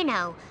 You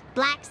know,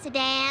 black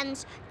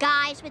sedans,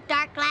 guys with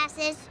dark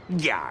glasses.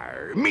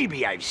 Yar,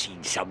 maybe I've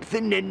seen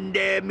something and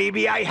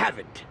maybe I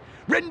haven't.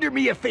 Render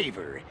me a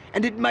favor,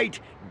 and it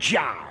might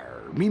jar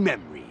me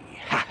memory.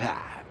 Ha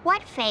ha.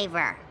 What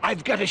favor?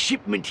 I've got a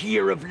shipment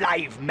here of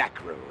live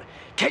mackerel.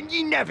 Can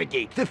ye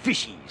navigate the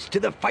fishies to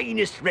the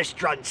finest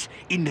restaurants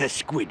in the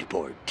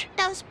Squidport?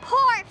 Those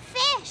poor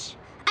fish!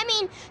 I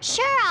mean,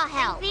 sure I'll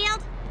help.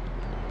 Field?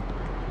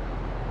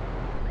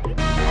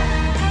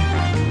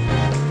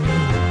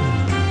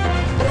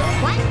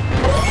 What?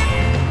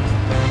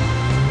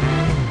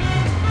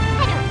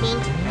 I don't mean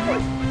to.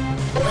 Well,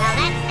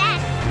 that's that.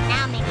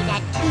 Now maybe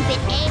that 2-bit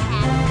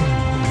Ahab.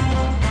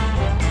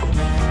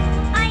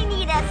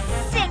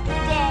 Sick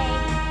day.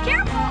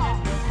 Careful!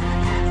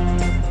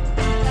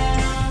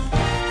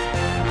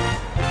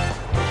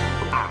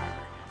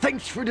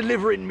 Thanks for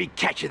delivering me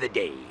catch of the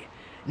day.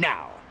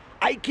 Now,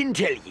 I can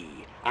tell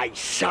ye, I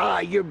saw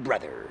your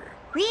brother.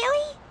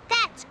 Really?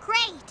 That's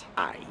great.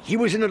 Aye, he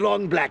was in a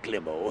long black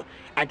limo,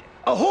 and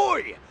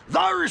ahoy!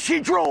 There's he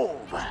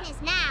drove!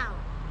 Business now.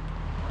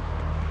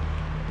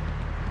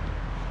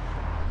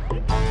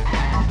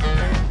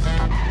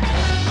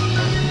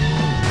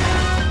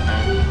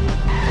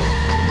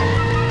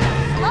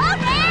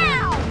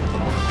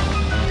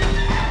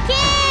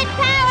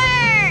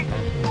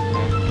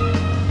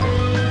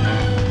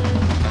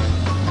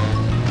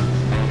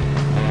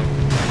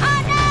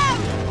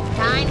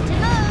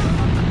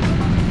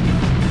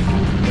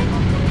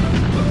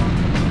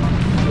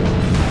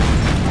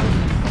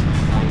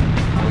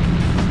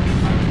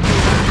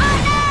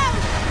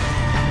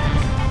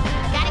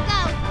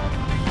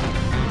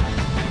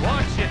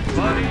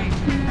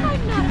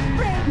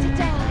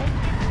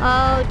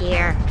 Oh,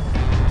 dear.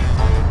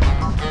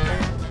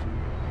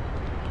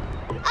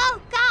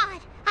 Oh,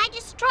 God! I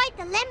destroyed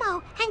the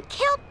limo and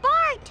killed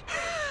Bart!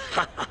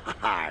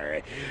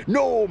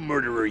 No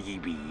murderer ye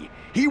be.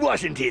 He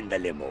wasn't in the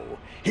limo.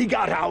 He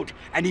got out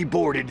and he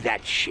boarded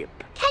that ship.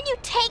 Can you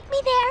take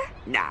me there?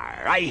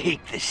 Nah, I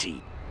hate the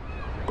sea.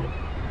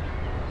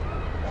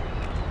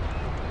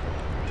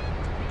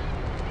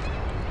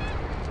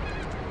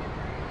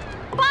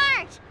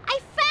 Bart! I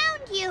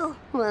found you!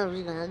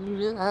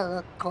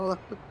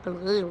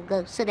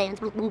 Sedans, sedans,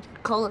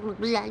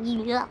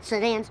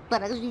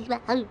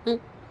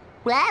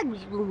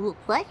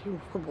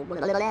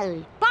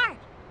 Bart!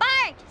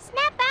 Bart!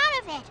 Snap out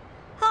of it!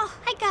 Oh,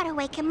 I gotta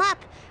wake him up.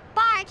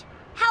 Bart,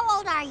 how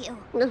old are you?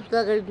 What's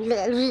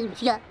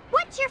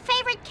your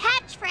favorite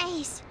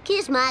catchphrase?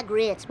 Kiss my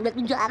grits.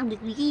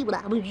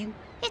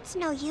 It's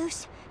no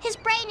use. His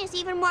brain is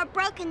even more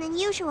broken than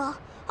usual.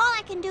 All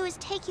I can do is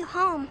take you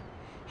home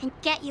and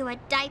get you a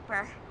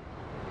diaper.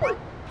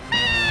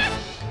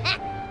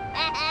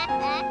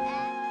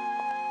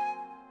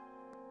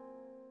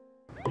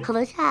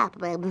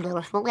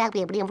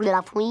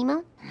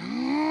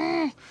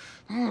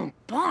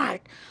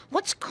 Bart,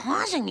 what's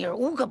causing your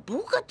ooga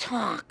booga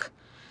talk?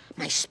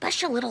 My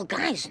special little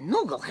guy's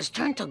noogle has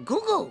turned to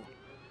goo-goo.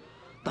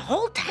 The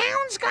whole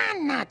town's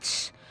gone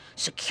nuts.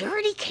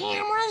 Security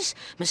cameras,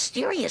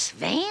 mysterious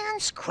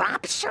vans,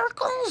 crop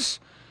circles.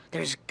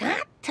 There's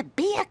got to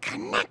be a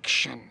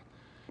connection.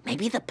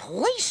 Maybe the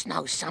police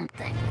know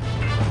something.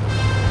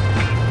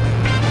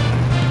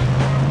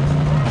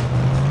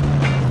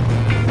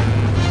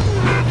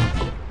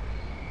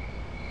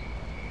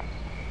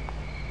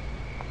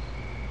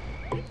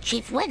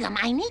 Chief Wiggum,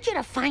 I need you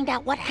to find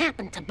out what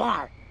happened to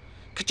Bart.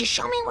 Could you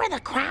show me where the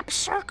crop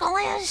circle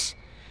is?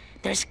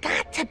 There's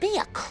got to be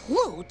a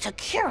clue to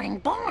curing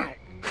Bart.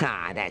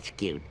 Ah, that's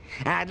cute.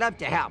 I'd love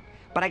to help,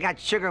 but I got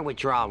sugar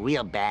withdrawal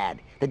real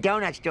bad. The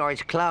donut store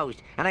is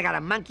closed, and I got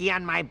a monkey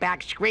on my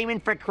back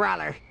screaming for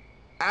Cruller.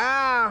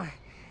 Oh,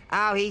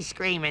 he's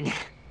screaming.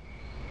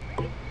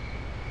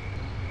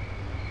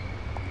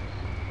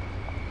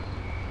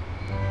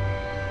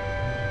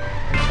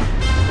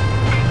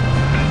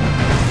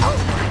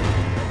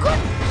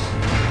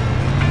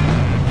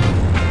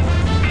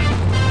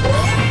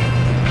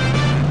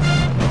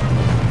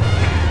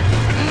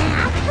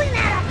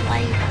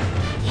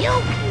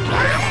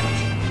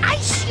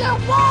 Your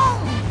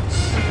wounds!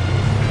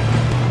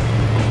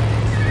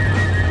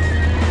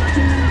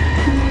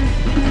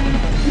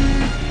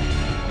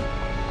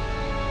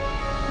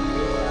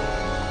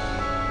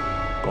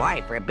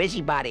 Boy, for a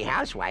busybody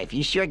housewife,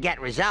 you sure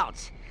get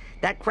results.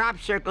 That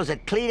crop circle's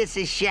at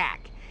Cletus's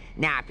shack.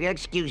 Now, if you'll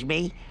excuse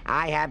me,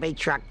 I have a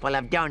truck full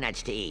of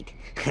donuts to eat.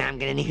 I'm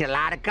gonna need a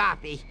lot of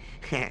coffee.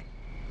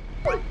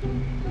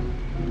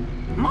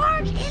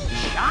 Marge in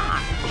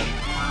charge.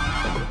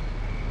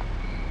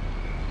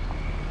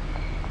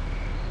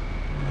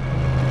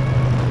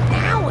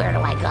 Where do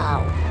I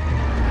go?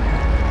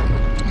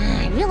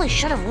 I really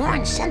should have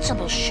worn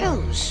sensible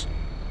shoes.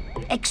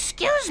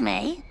 Excuse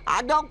me?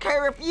 I don't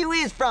care if you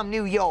is from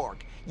New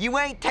York. You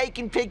ain't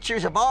taking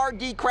pictures of our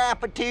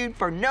decrepitude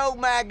for no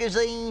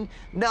magazine,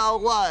 no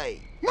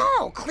way.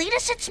 No,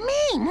 Cletus, it's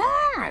me,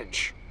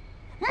 Marge.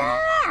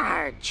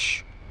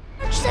 Marge!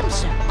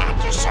 Simpson,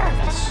 at your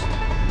service.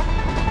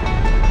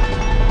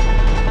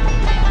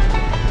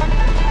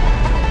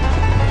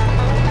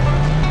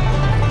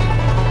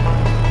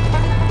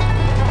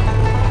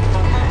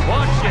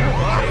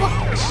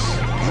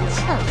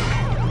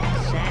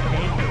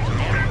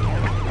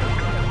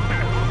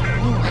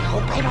 I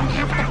hope I don't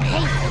have to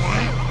pay for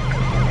that.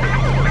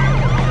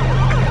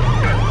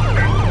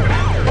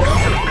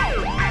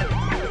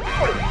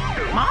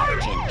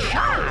 Marge in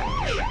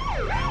charge.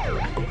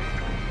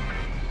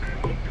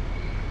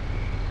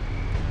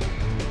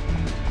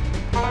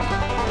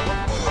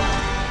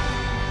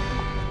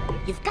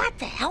 You've got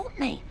to help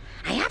me.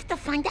 I have to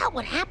find out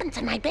what happened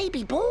to my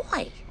baby boy.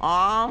 Oh,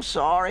 I'm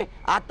sorry.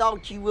 I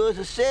thought you was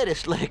a city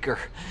slicker.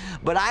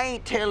 But I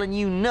ain't telling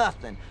you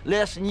nothing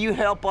less than you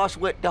help us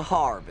with the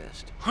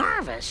harvest.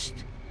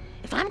 Harvest?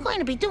 If I'm going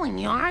to be doing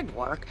yard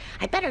work,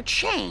 I better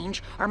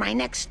change, or my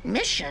next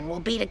mission will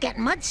be to get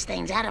mud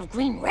stains out of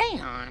green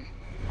rayon.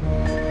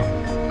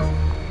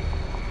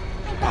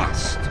 My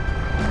best.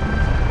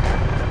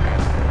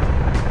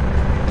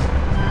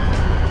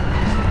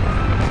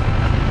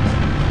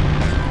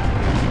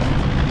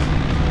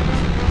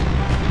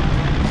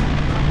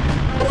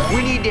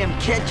 We need them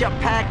ketchup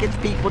packets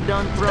people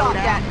done throw Stop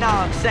out. that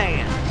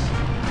nonsense.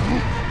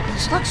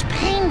 This looks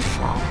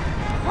painful.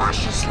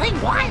 Cautiously,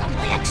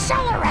 wildly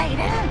accelerating.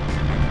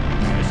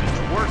 This is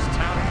the worst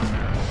town out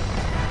there.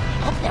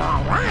 I hope they're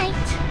all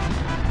right.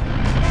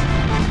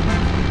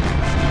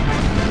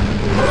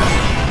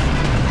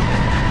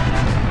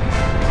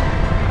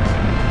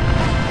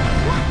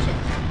 Watch it.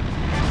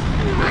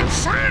 I'm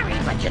sorry,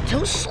 but you're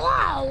too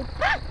slow.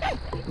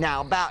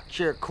 Now, about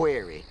your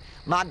query.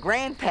 My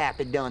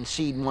grandpappy done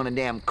seed one of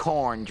them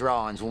corn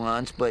drawings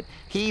once, but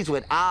he's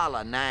with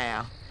Allah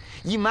now.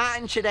 You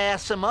might'n should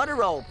ask some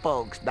other old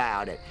folks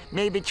about it.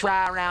 Maybe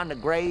try around the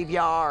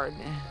graveyard.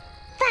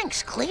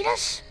 Thanks,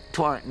 Cletus.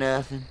 'Twarn't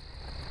nothing.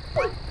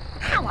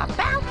 How about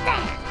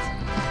that?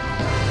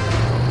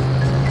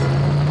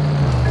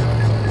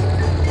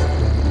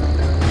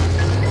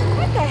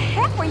 What the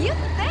heck were you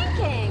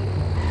thinking?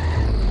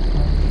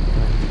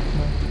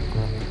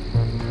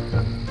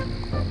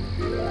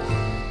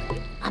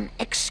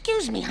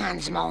 Excuse me,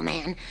 Hans Mole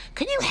Man.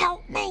 Can you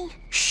help me?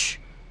 Shh.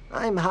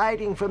 I'm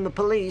hiding from the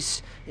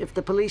police. If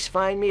the police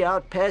find me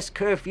out past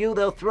curfew,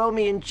 they'll throw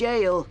me in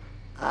jail.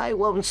 I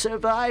won't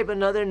survive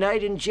another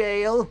night in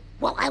jail.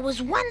 Well, I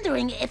was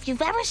wondering if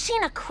you've ever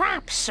seen a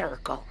crop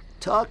circle.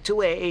 Talk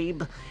to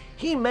Abe.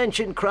 He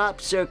mentioned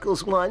crop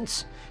circles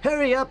once.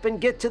 Hurry up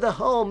and get to the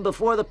home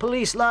before the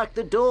police lock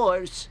the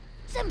doors.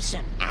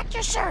 Simpson, at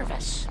your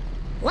service.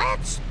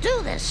 Let's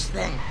do this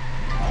thing.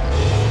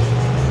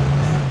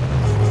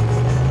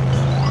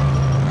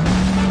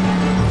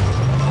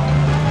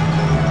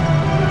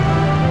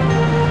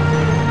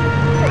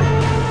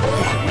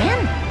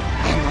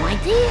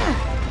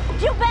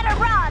 You better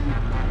run!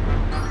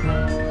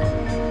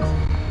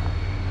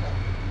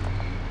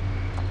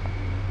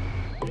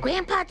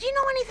 Grandpa, do you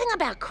know anything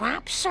about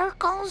crop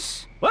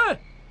circles? What?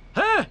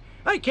 Huh?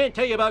 I can't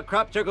tell you about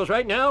crop circles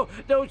right now.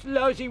 Those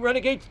lousy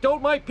renegades stole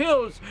my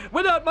pills.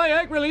 Without my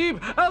agri-leave,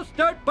 I'll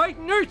start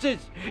biting nurses.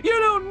 You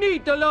don't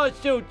need the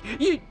lawsuit.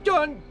 You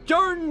darn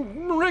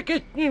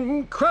ricket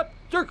and crop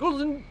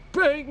circles and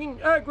begging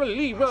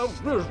agri-leave. Oh,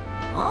 dear.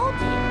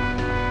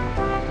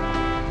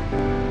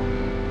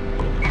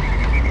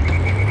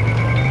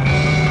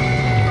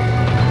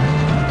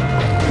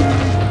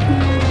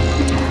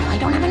 I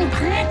don't have any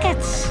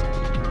pockets.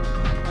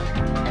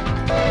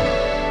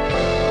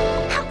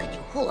 How could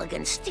you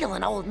hooligans steal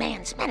an old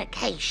man's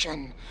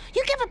medication?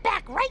 You give it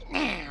back right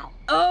now.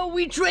 Oh,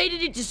 we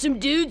traded it to some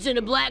dudes in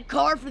a black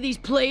car for these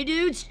play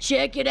dudes.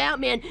 Check it out,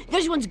 man.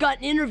 This one's got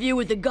an interview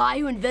with the guy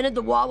who invented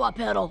the wah-wah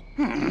pedal.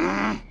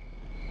 I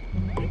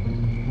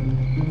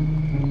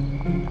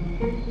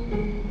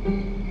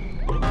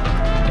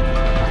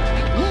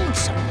need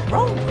some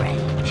road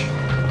rage.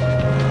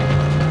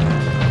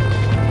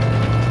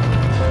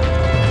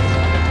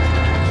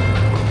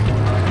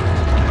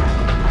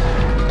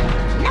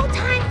 No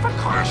time for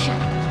caution.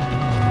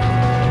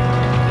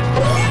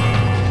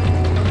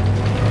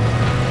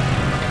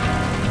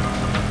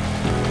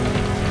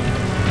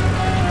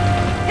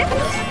 This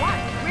is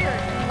smart, rear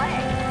and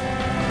legs.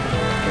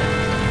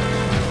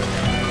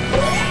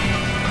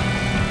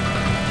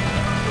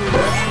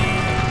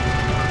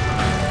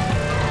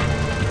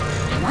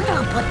 I wonder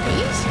who put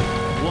these.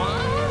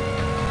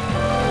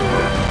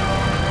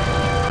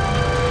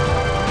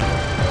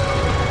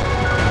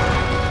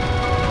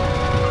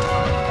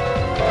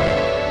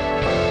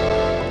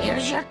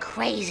 Here's your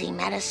crazy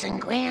medicine,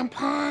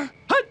 Grandpa.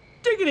 Hot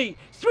diggity!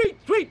 Sweet,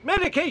 sweet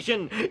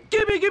medication!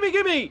 Gimme, gimme,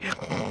 gimme!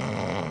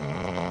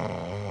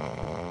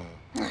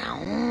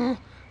 Oh,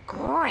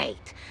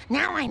 great.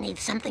 Now I need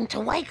something to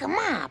wake him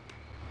up.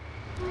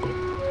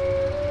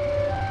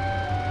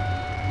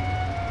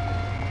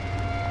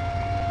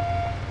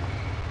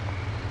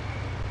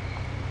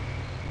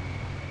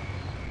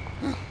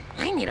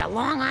 I need a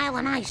Long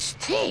Island iced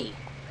tea.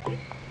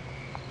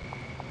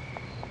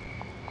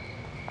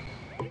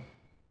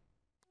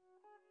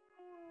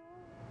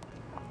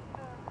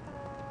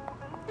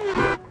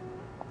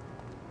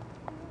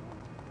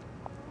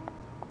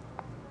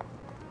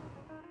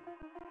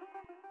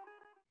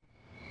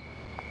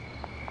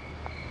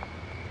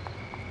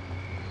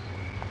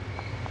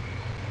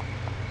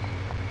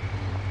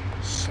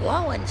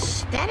 Slow and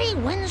steady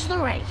wins the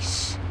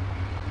race.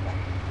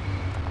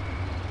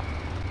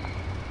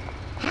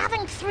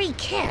 Having 3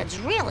 kids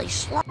really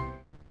slow.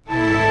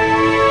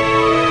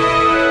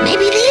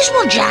 Maybe these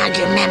will jog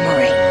your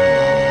memory.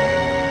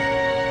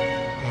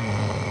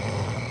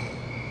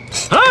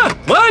 Huh?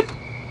 What?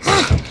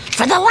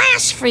 For the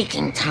last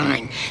freaking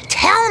time,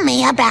 tell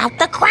me about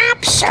the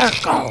crop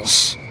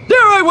circles. There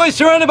I was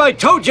surrounded by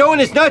Tojo and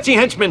his Nazi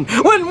henchmen,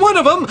 when one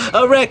of them,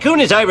 a raccoon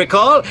as I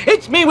recall,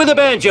 hits me with a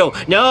banjo.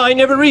 Now, I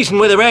never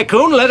reasoned with a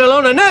raccoon, let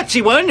alone a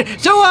Nazi one,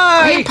 so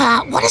I...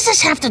 Grandpa, what does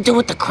this have to do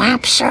with the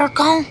crop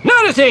circle?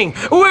 Not a thing!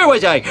 Where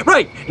was I?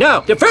 Right,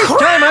 now, the first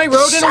time I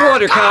rode in a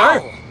water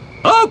car...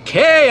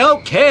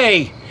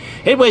 Okay.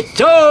 It was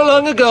so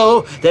long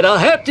ago that I'll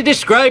have to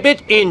describe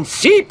it in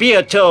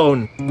sepia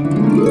tone.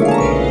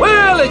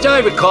 Well, as I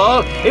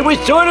recall, it was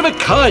sort of a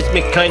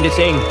cosmic kind of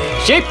thing,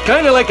 shaped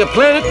kind of like a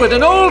planet with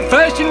an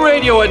old-fashioned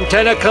radio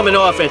antenna coming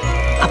off it.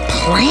 A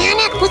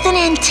planet with an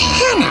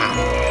antenna?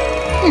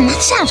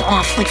 That sounds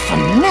awfully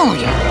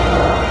familiar.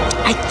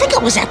 I think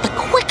it was at the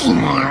Quickie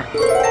Mart.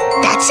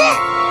 That's it.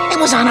 It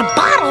was on a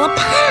bottle of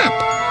pop.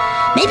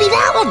 Maybe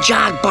that will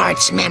jog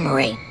Bart's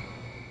memory.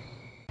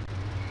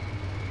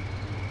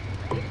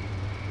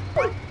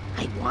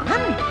 I won?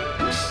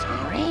 I'm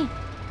sorry.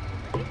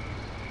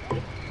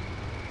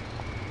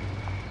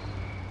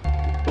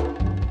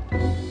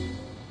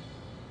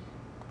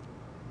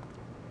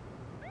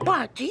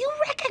 Bart, do you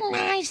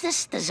recognize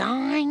this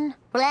design?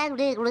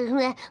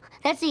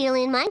 That's the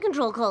alien mind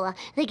control cola.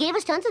 They gave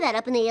us tons of that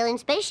up in the alien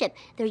spaceship.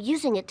 They're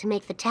using it to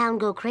make the town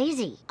go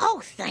crazy. Oh,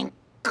 thank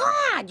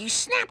God! You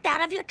snapped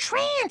out of your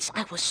trance!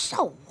 I was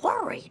so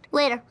worried.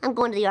 Later, I'm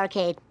going to the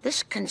arcade.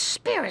 This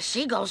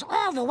conspiracy goes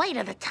all the way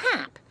to the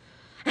top.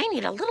 I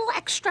need a little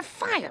extra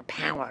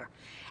firepower.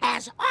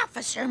 As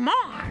Officer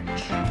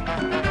Marge.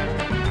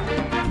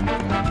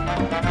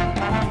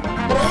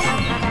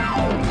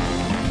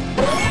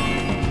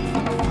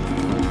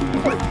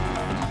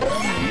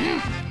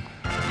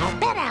 I'll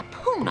bet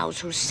Apu knows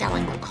who's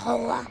selling the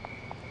cola.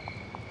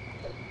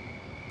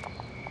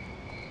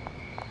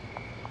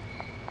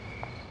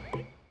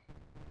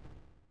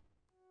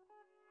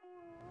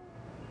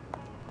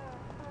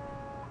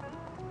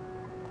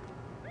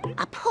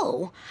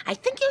 Apu, I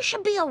think you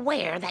should be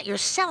aware that you're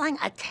selling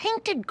a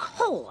tainted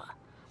cola.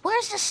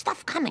 Where's this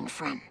stuff coming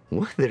from?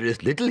 Well, there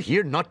is little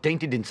here not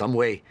tainted in some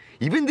way.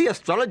 Even the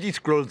astrology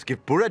scrolls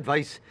give poor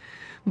advice.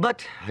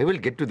 But I will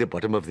get to the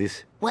bottom of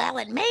this. Well,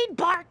 it made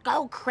Bart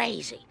go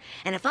crazy.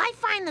 And if I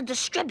find the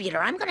distributor,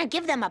 I'm gonna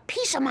give them a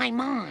piece of my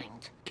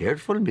mind.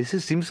 careful,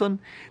 Mrs. Simpson.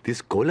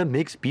 This cola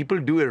makes people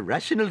do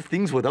irrational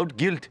things without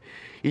guilt.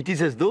 It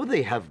is as though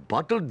they have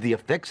bottled the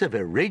effects of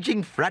a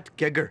raging frat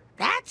kegger.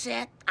 That's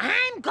it.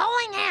 I'm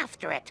going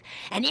after it.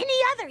 And any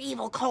other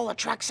evil cola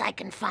trucks I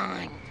can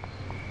find.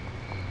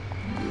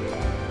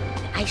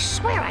 I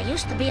swear I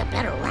used to be a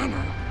better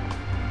runner.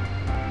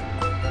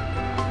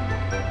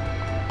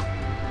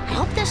 I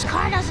hope this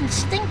car doesn't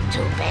stink too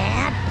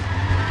bad.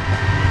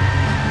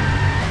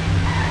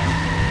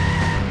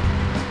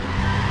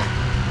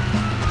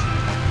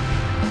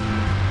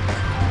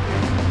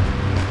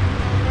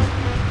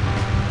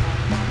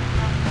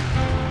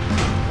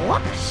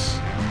 Whoops.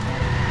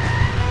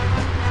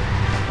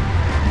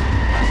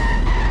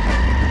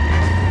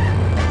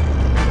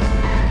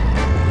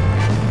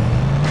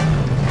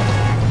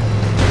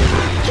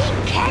 Keep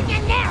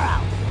Canyon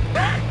narrow.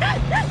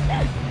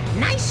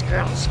 Nice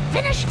girls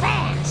finish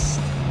fast.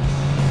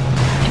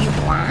 Are you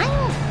blind?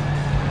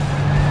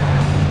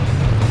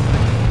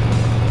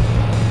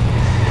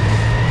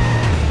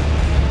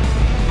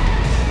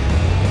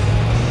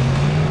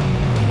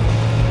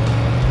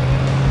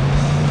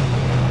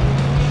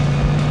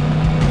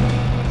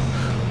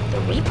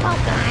 Repo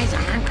guys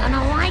aren't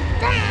gonna like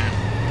that.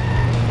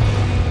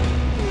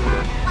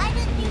 Why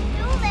did you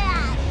do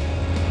that?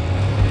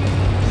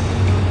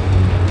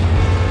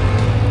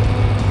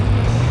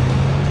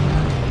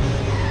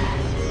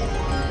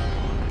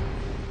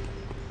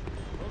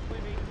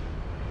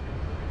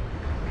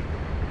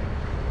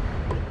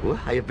 Oh,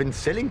 I have been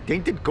selling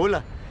tainted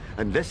cola.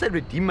 Unless I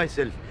redeem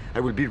myself, I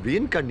will be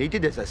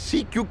reincarnated as a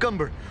sea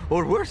cucumber,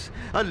 or worse,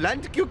 a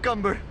land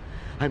cucumber.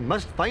 I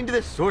must find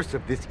the source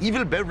of this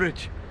evil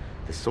beverage.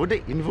 The soda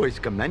invoice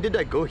commanded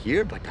I go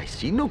here, but I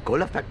see no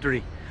cola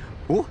factory.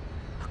 Oh,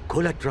 a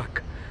cola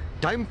truck.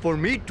 Time for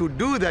me to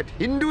do that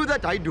Hindu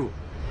that I do.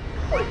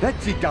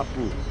 That's it,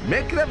 Apu.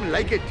 Make them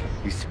like it.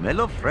 The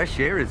smell of fresh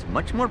air is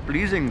much more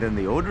pleasing than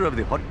the odor of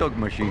the hot dog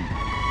machine.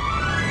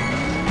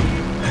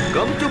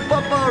 Come to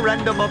Papa,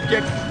 random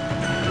object.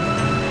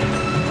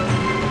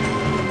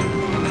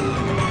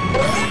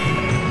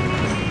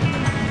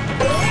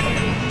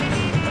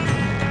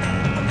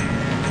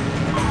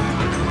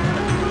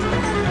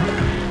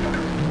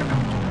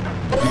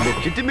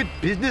 Legitimate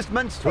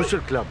Businessman Social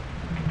Club.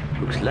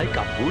 Looks like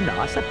Apu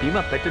Naasa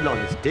Pima Petalon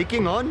is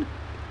taking on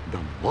the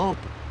mob.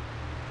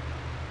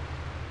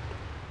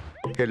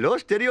 Hello,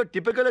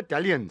 stereotypical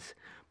Italians.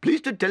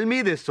 Please to tell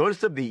me the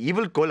source of the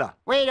evil cola.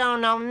 We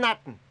don't know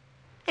nothing.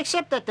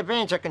 Except that the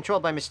brands are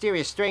controlled by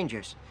mysterious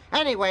strangers.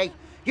 Anyway,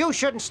 you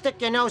shouldn't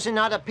stick your nose in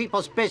other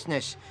people's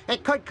business.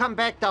 It could come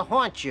back to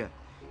haunt you.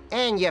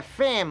 And your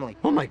family.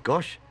 Oh my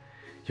gosh.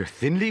 Your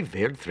thinly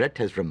veiled threat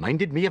has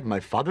reminded me of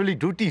my fatherly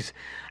duties.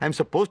 I'm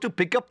supposed to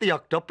pick up the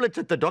octuplets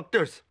at the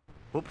doctor's.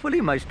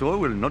 Hopefully my store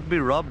will not be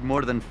robbed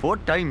more than 4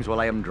 times while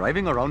I am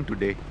driving around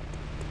today.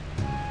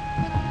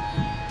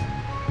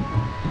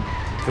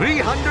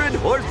 300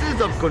 horses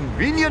of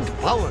convenient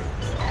power.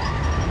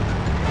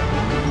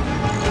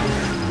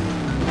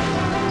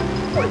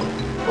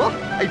 Oh,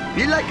 I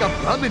feel like a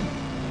Brahmin.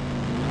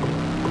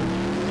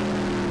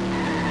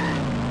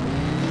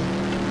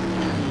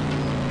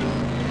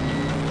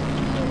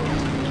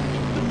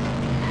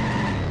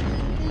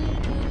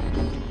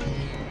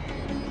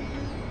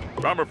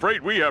 I'm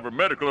afraid we have a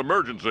medical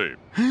emergency.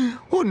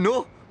 Oh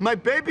no, my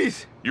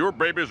babies! Your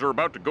babies are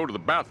about to go to the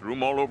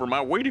bathroom all over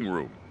my waiting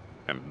room.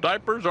 And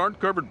diapers aren't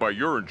covered by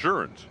your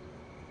insurance.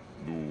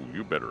 Ooh,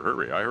 you better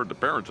hurry. I heard the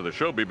parents of the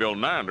Shelby Bill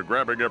 9 are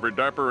grabbing every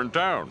diaper in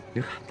town.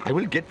 I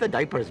will get the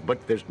diapers,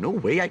 but there's no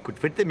way I could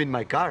fit them in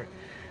my car.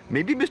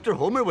 Maybe Mr.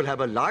 Homer will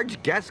have a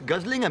large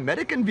gas-guzzling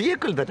American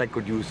vehicle that I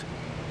could use.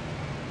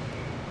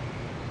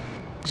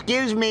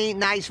 Excuse me,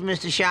 nice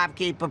Mr.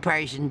 Shopkeeper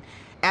person.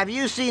 Have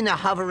you seen a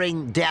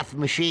hovering death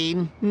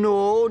machine?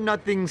 No,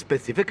 nothing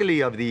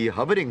specifically of the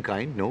hovering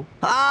kind, no.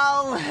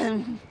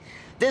 Oh,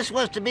 this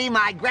was to be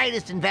my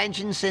greatest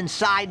invention since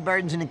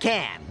sideburns in a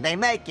can. They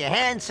make you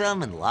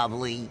handsome and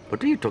lovely.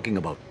 What are you talking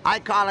about? I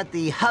call it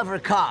the hover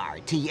car,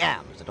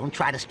 TM. So don't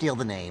try to steal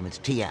the name, it's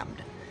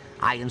TM'd.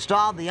 I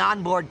installed the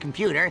onboard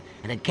computer,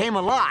 and it came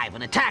alive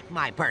and attacked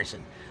my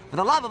person. For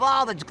the love of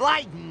all that's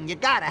gliding, you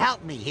gotta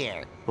help me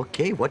here.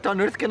 Okay, what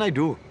on earth can I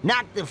do?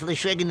 Knock the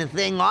flishriggin'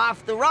 thing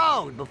off the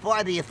road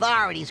before the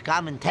authorities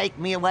come and take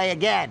me away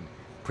again.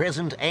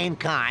 Prisons ain't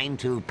kind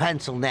to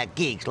pencil-neck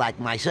geeks like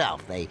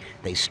myself. They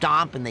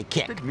stomp and they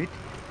kick. Admit,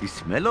 the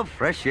smell of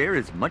fresh air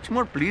is much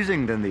more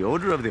pleasing than the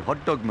odor of the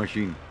hot dog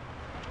machine.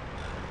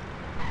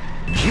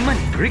 Human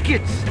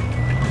crickets!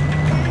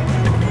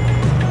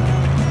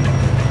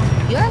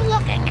 You're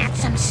looking at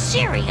some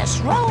serious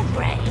road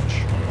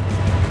rage.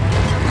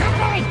 Not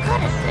very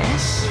good at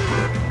this.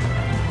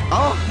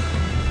 Oh!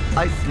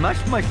 I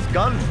smashed my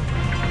skull.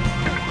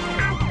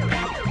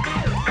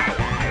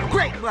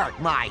 Great work,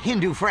 my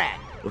Hindu friend.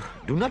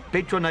 Do not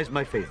patronize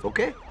my faith,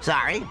 okay?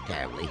 Sorry,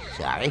 terribly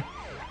sorry.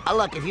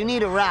 Look, if you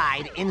need a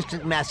ride,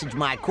 instant message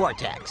my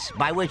Cortex,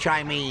 by which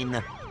I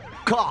mean,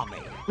 call me.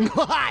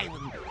 I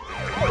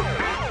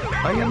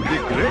am the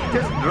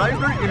greatest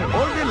driver in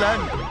all the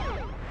land.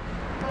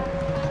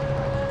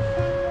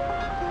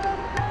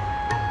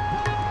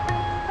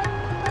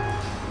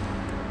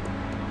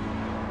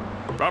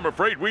 I'm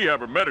afraid we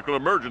have a medical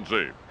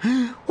emergency.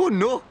 Oh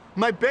no,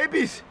 my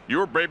babies!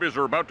 Your babies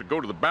are about to go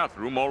to the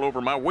bathroom all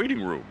over my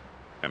waiting room.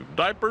 And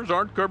diapers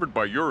aren't covered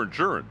by your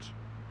insurance.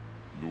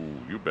 Ooh,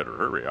 you better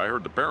hurry. I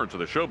heard the parents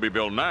of the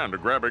Shelbyville 9 are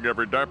grabbing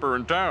every diaper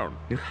in town.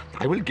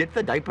 I will get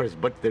the diapers,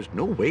 but there's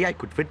no way I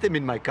could fit them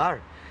in my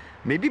car.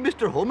 Maybe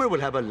Mr. Homer will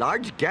have a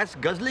large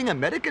gas-guzzling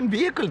American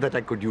vehicle that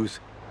I could use.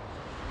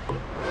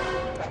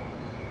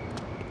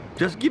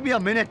 Just give me a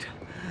minute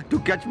to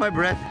catch my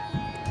breath.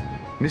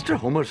 Mr.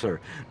 Homer, sir,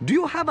 do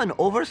you have an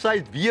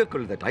oversized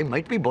vehicle that I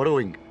might be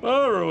borrowing?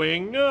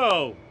 Borrowing?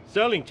 No.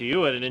 Selling to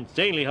you at an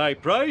insanely high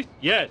price?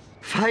 Yes.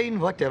 Fine,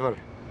 whatever.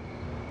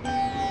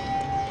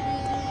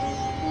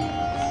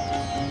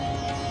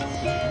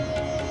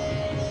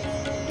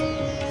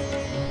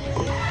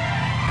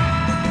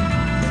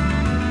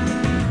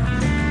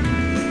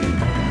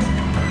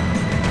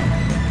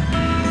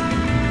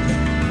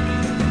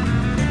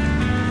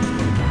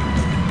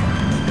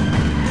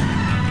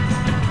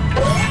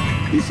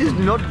 This is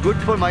not good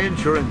for my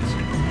insurance.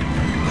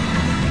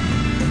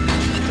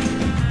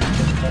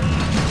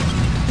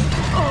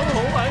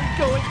 Oh, I'm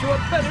going to a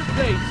better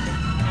place.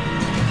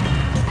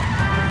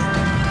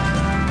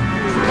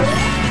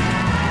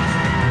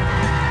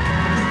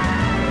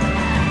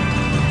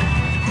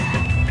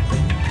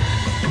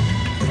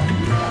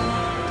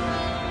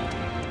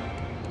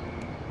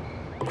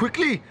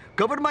 Quickly,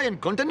 cover my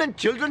incontinent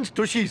children's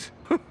tushies.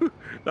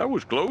 That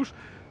was close.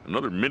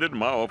 Another minute and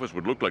my office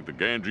would look like the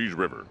Ganges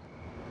River.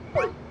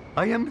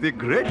 I am the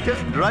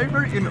greatest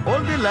driver in all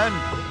the land.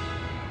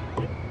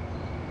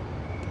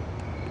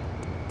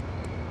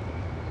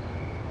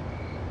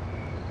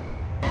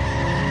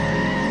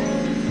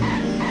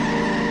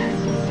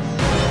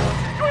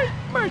 Great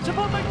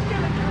merciful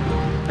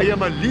McGillicuddy! I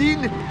am a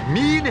lean,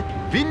 mean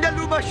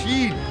Vindaloo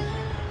machine.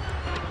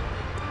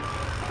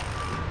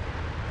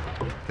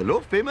 Hello,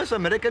 famous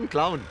American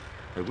clown.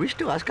 I wish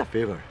to ask a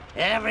favor.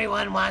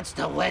 Everyone wants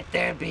to wet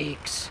their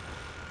beaks.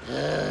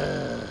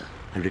 Ugh.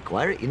 I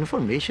require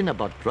information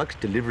about trucks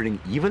delivering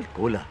evil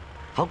cola.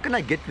 How can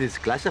I get this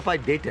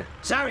classified data?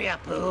 Sorry,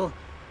 Apu.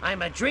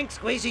 I'm a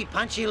drink-squeezy,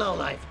 punchy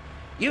lowlife.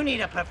 You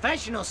need a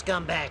professional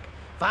scumbag.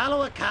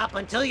 Follow a cop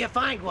until you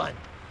find one.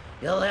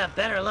 You'll have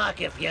better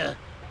luck if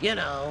you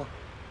know,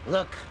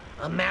 look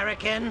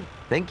American.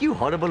 Thank you,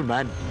 horrible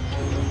man.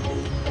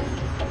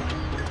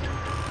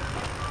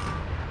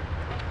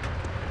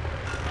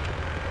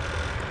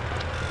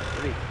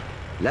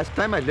 Last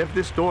time I left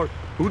this store,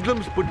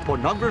 hoodlums put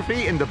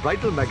pornography in the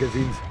bridal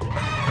magazines.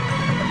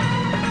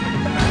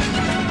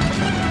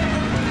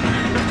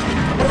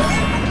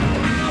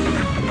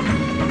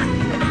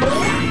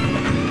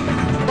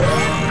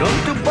 Come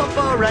to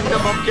Papa,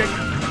 random object.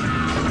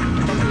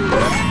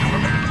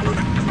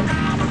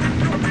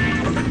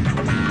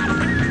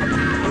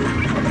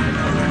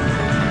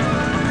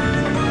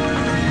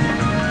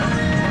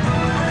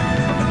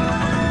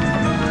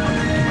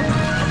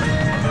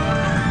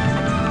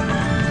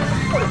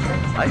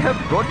 I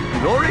have brought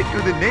glory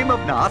to the name of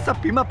Naasa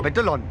Pima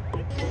Petalon.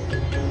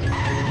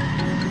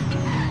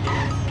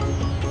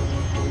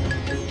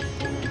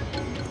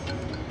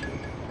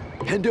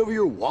 Hand over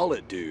your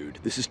wallet, dude.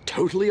 This is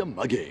totally a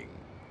mugging.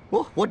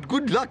 Oh, what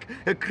good luck!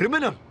 A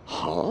criminal!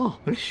 Huh?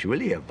 Well,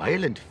 surely a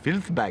violent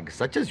filth bag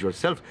such as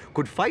yourself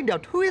could find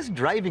out who is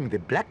driving the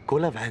black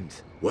cola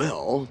vans.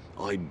 Well,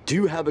 I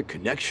do have a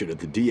connection at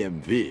the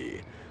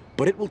DMV,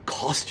 but it will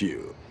cost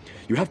you.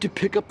 You have to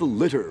pick up the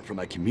litter from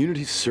my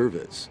community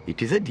service.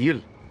 It is a deal.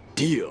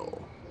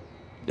 Deal.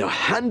 Now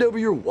hand over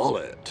your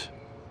wallet.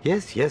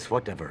 Yes, yes,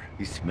 whatever.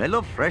 The smell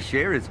of fresh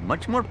air is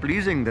much more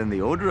pleasing than the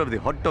odor of the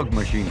hot dog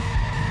machine.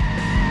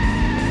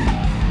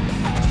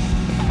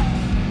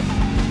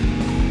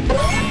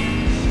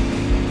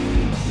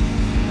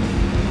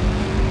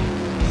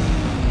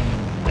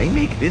 I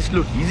make this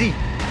look easy.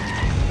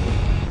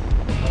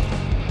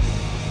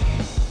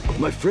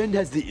 My friend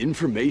has the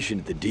information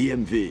at the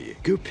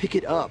DMV. Go pick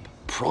it up.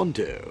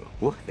 Pronto.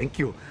 Oh, thank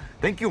you.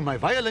 Thank you, my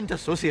violent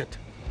associate.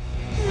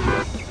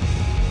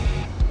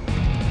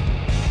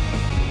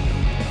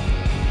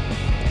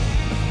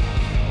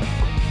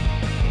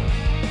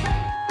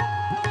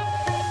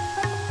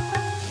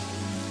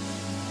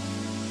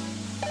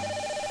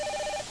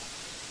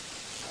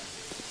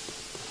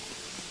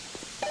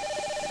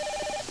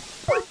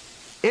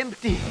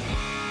 Empty.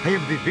 I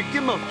am the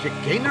victim of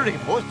chicanery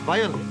most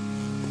vile.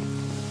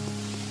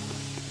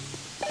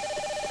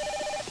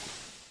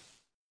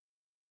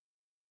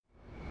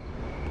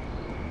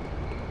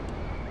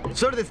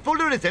 Sir, this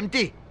folder is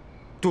empty.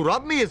 To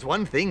rob me is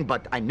one thing,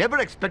 but I never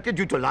expected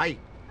you to lie.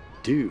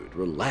 Dude,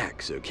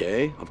 relax,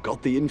 okay? I've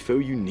got the info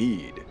you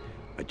need.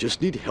 I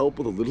just need help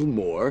with a little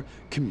more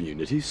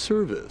community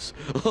service.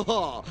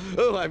 Oh,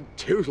 I'm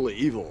totally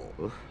evil.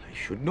 Oh, I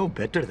should know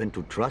better than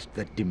to trust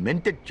that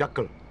demented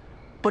chuckle.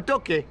 But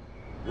okay.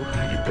 Oh,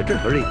 you better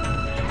hurry.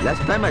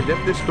 Last time I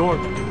left this store,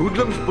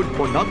 hoodlums put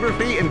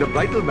pornography in the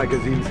bridal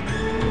magazines.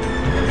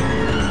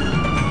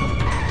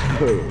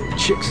 Oh,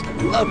 chicks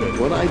love it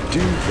when I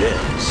do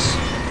this.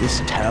 This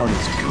town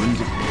is going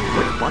to...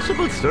 What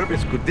possible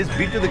service could this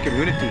be to the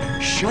community?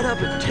 Shut up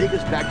and take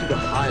us back to the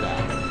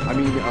hideout. I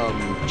mean,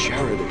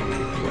 charity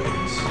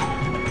place.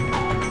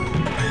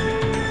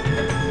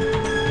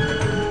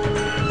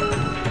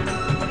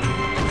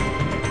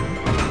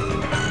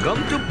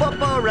 Come to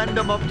Papa,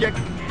 random object.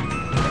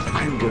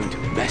 I'm going to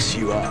mess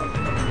you up.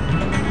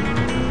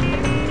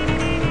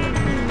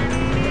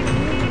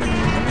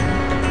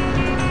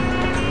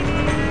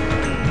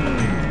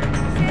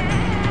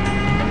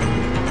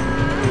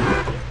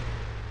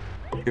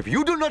 If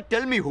you do not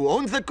tell me who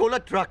owns the cola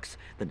trucks,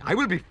 then I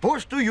will be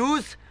forced to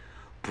use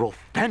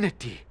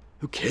profanity.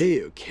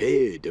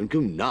 Okay, don't go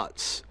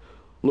nuts.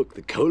 Look,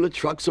 the cola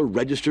trucks are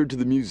registered to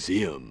the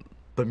museum.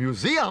 The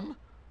museum?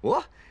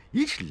 What?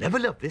 Each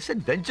level of this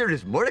adventure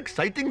is more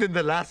exciting than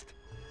the last.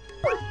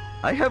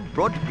 I have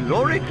brought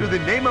glory to the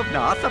name of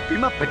Naasa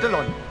Pima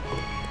Petalon.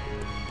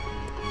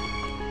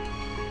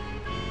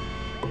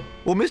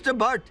 Oh, Mr.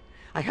 Bart,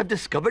 I have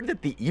discovered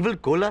that the evil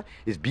cola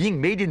is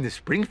being made in the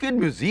Springfield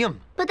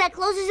Museum. But that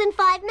closes in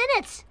 5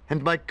 minutes.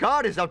 And my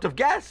car is out of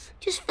gas.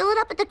 Just fill it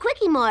up at the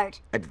Quickie Mart.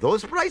 At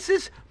those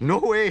prices? No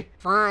way.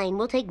 Fine,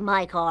 we'll take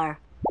my car.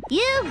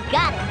 You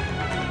got it.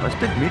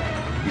 Must admit,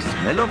 the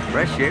smell of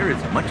fresh air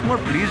is much more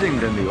pleasing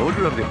than the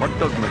odor of the hot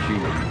dog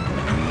machine.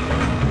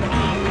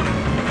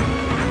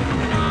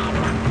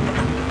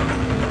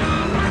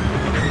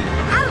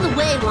 Out of the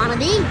way,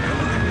 wannabe.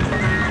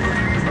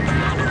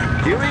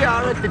 Here we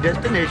are at the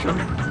destination.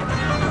 Never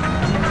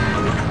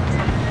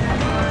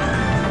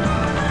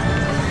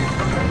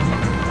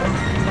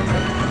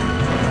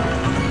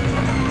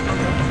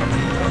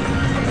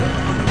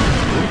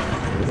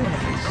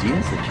have I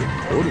seen such a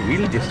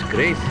four-wheel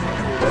disgrace.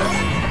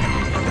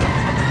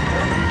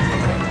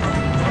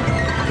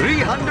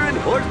 300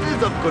 horses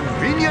of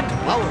convenient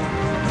power.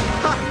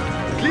 Ha!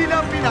 Clean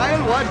up in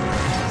aisle 1.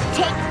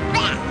 Take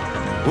that!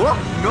 Oh,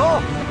 no!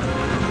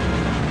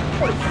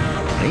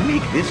 I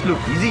make this look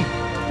easy.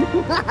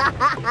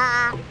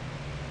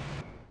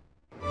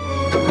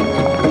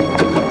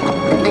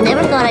 I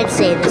never thought I'd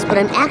say this, but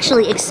I'm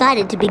actually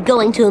excited to be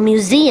going to a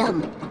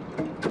museum.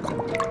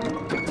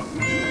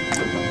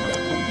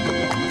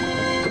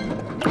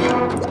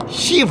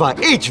 Shiva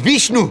H.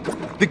 Vishnu!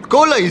 The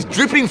cola is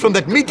dripping from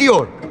that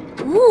meteor.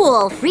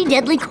 Ooh, free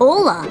deadly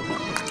cola.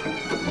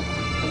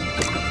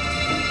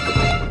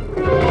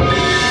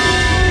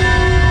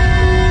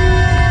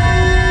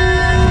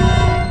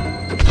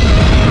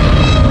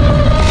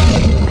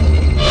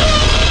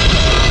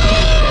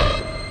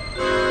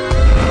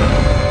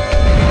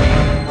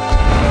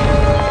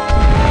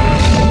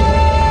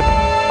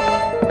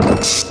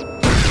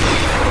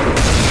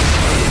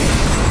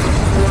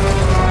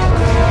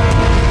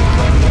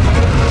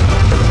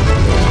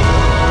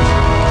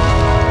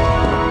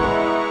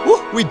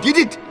 We did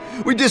it!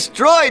 We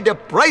destroyed a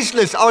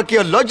priceless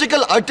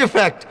archaeological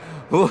artifact!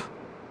 Oh.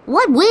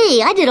 What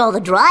we? I did all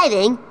the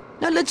driving.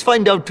 Now let's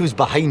find out who's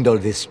behind all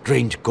this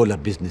strange cola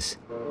business.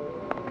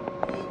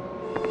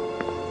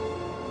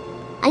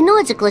 I know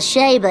it's a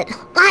cliche, but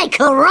ay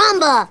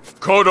caramba!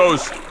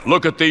 Kodos,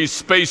 look at these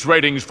space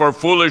ratings for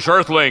foolish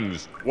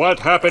Earthlings. What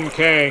happened,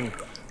 Kang?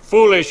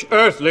 Foolish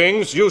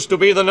Earthlings used to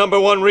be the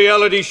 #1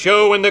 reality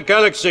show in the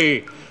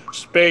galaxy.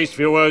 Space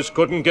viewers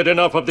couldn't get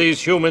enough of these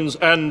humans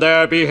and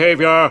their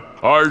behavior.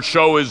 Our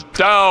show is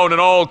down in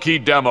all key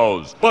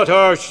demos. But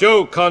our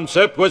show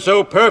concept was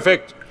so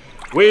perfect.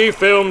 We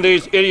filmed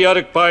these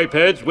idiotic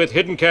bipeds with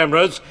hidden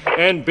cameras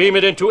and beam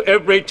it into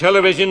every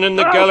television in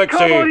the galaxy.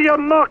 Cover your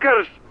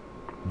knockers!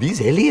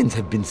 These aliens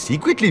have been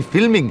secretly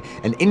filming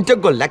an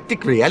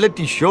intergalactic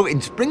reality show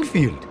in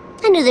Springfield.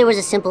 I knew there was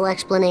a simple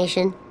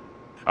explanation.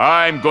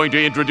 I'm going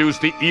to introduce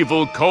the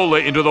evil cola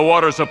into the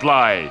water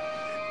supply.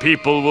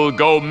 People will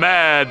go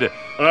mad.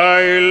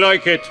 I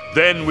like it.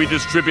 Then we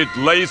distribute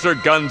laser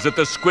guns at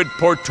the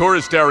Squidport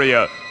tourist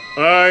area.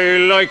 I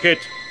like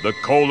it. The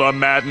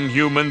cola-maddened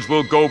humans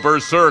will go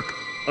berserk.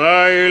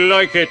 I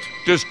like it.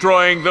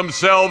 Destroying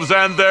themselves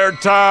and their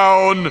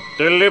town.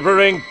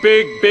 Delivering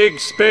big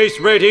space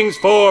ratings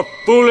for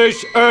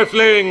foolish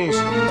Earthlings.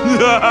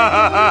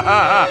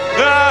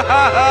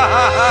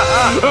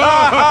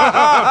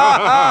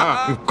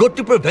 We've got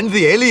to prevent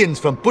the aliens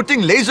from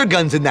putting laser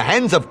guns in the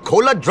hands of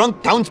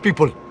cola-drunk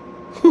townspeople.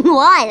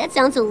 Why? That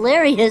sounds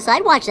hilarious.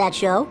 I'd watch that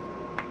show.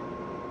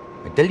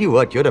 I tell you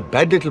what, you're a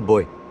bad little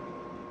boy.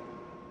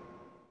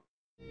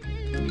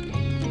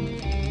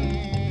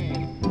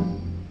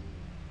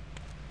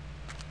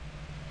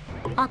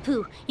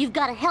 Apu, you've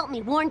got to help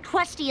me warn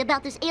Krusty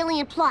about this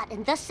alien plot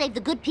and thus save the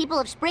good people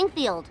of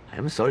Springfield.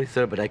 I'm sorry,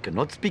 sir, but I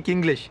cannot speak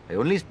English. I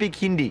only speak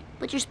Hindi.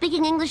 But you're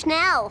speaking English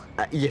now.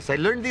 Yes, I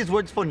learned these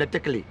words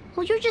phonetically.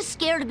 Well, you're just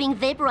scared of being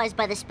vaporized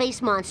by the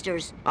space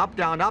monsters. Up,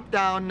 down,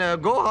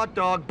 go hot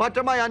dog,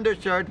 butter my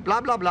undershirt,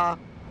 blah, blah, blah.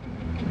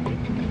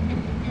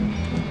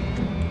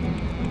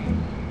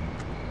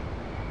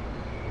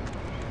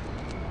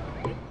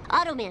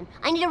 Automan,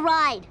 I need a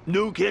ride.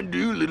 No can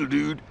do, little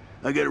dude.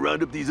 I gotta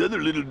round up these other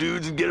little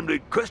dudes and get them to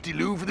Krusty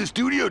Lou for the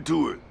studio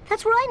tour.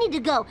 That's where I need to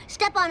go.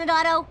 Step on it,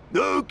 Otto.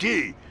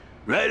 Okay.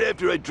 Right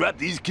after I drop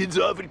these kids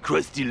off at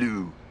Krusty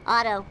Lou.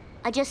 Otto,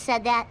 I just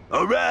said that.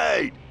 All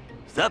right!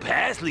 Stop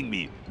hassling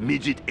me,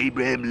 midget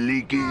Abraham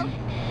Lincoln.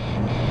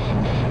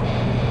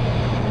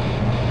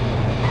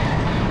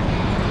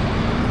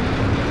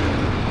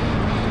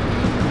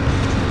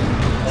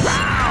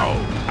 Wow!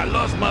 I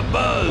lost my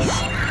buzz.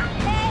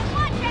 Hey,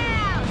 watch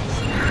out!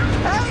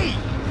 Hey!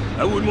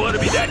 I wouldn't want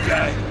to be that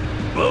guy.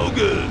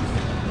 Bogus!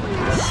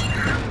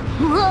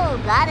 Whoa,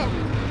 got him.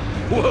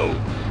 Whoa!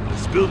 I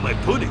spilled my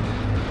pudding.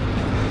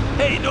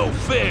 Hey, no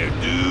fair,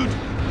 dude!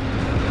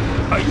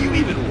 Are you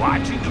even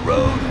watching the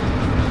road?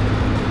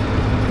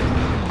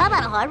 How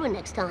about a hard one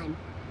next time?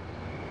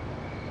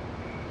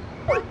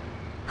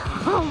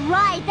 All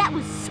right, that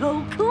was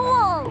so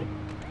cool!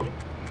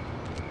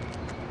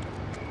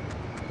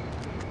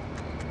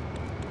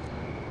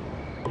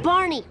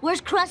 Barney,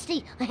 where's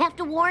Krusty? I have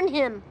to warn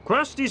him.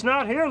 Krusty's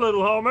not here,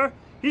 little Homer.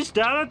 He's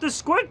down at the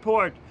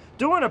Squidport,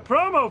 doing a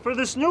promo for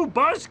this new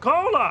Buzz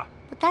Cola.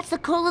 But that's the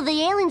cola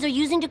the aliens are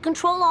using to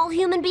control all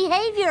human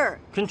behavior.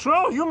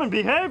 Control human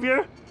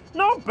behavior?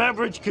 No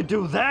beverage could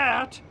do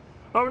that.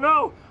 Oh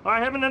no, I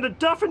haven't had a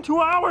duff in 2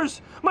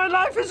 hours. My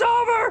life is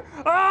over.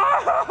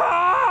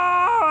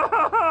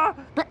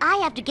 But I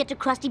have to get to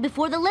Krusty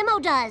before the limo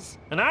does.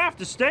 And I have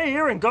to stay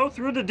here and go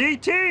through the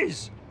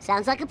DTs.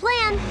 Sounds like a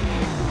plan.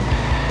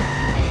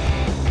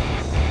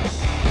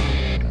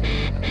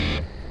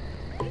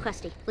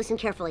 Krusty, listen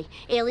carefully.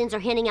 Aliens are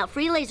handing out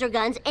free laser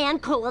guns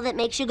and cola that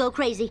makes you go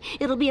crazy.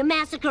 It'll be a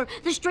massacre.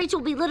 The streets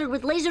will be littered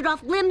with lasered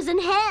off limbs and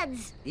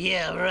heads.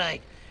 Yeah,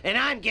 right. And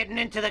I'm getting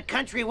into the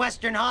Country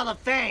Western Hall of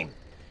Fame.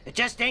 It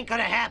just ain't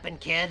gonna happen,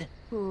 kid.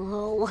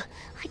 Oh,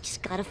 I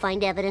just gotta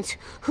find evidence.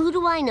 Who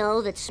do I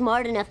know that's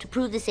smart enough to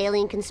prove this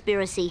alien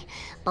conspiracy?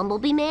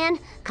 Bumblebee Man?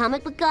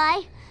 Comic book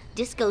guy?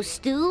 Disco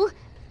Stew?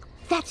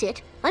 That's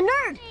it. A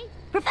nerd!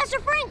 Professor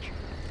Frink!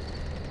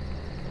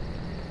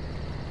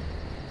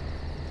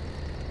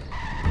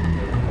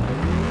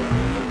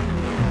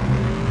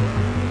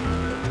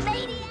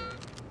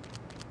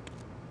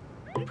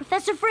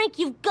 Professor Frink,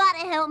 you've got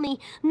to help me.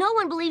 No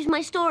one believes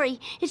my story.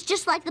 It's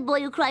just like The Boy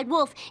Who Cried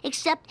Wolf,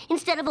 except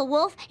instead of a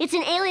wolf, it's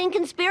an alien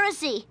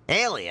conspiracy.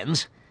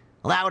 Aliens?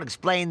 Well, that would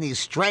explain these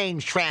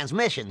strange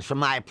transmissions from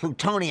my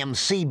plutonium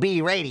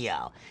CB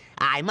radio.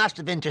 I must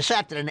have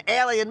intercepted an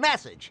alien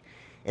message.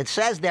 It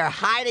says they're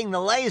hiding the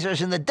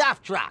lasers in the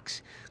duff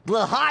trucks.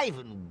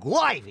 Glahiven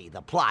Gloivy,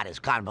 the plot is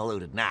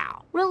convoluted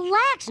now.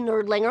 Relax,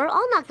 nerdlinger.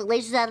 I'll knock the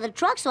lasers out of the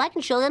truck so I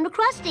can show them to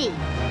Krusty.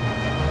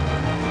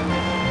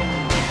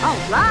 All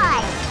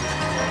right!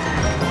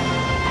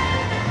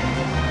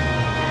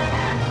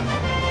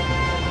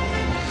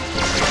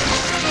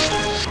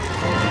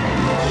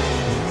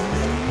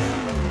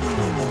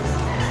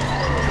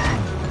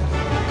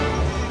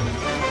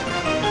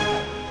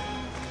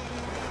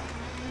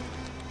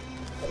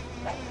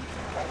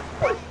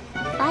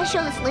 If I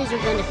show this laser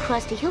gun to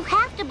Krusty, he'll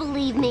have to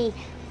believe me.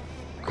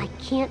 I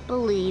can't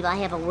believe I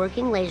have a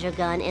working laser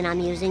gun and I'm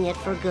using it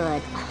for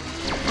good.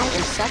 I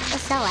am such a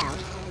sellout.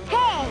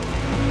 Hey!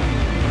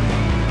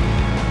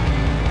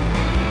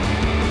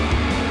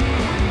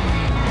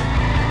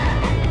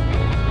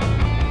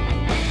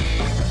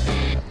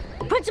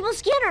 Principal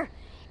Skinner!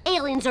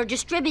 Aliens are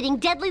distributing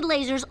deadly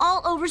lasers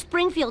all over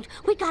Springfield.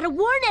 We gotta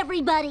warn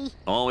everybody.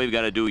 All we've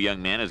got to do,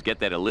 young man, is get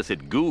that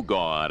illicit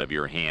goo-gaw out of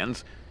your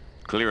hands.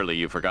 Clearly,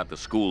 you forgot the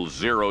school's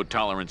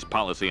zero-tolerance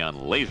policy on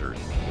lasers.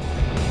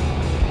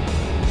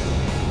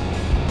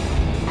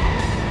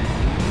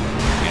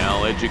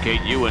 I'll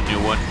educate you a new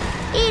one.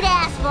 Eat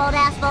asphalt,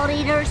 asphalt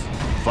eaters.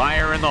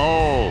 Fire in the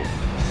hole.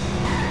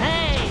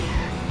 Hey,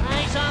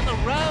 eyes on the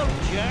road,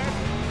 jerk.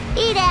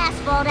 Eat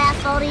asphalt,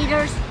 asphalt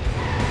eaters.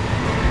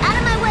 Out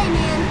of my way,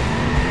 man.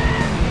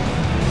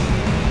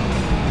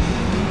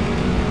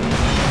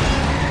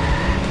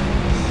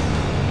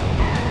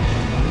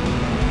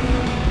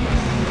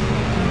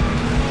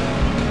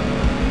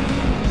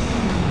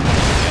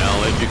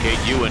 I'll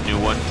educate you a new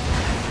one.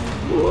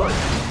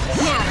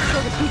 Now,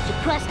 show the proof to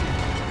Krusty.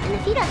 And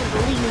if he doesn't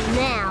believe me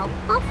now,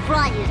 I'll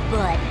fry his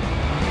butt.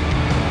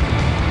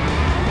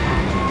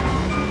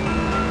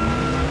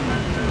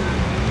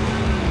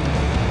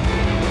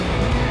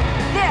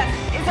 This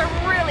is a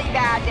really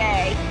bad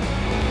day.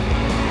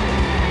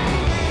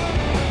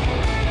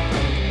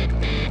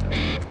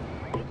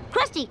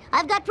 Krusty,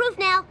 I've got proof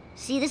now.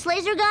 See this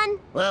laser gun?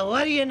 Well,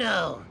 what do you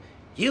know?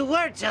 You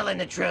were telling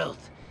the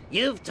truth.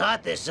 You've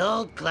taught this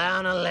old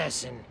clown a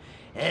lesson.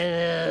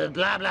 And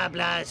blah, blah,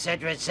 blah,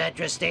 etc.,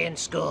 stay in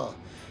school.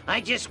 I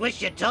just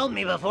wish you told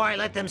me before I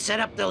let them set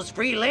up those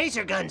free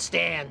laser gun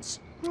stands.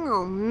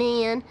 Oh,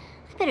 man.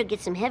 I better get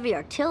some heavy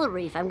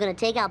artillery if I'm gonna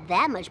take out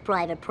that much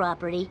private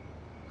property.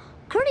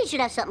 Kearney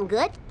should have something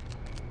good.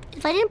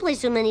 If I didn't play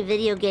so many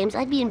video games,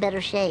 I'd be in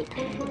better shape.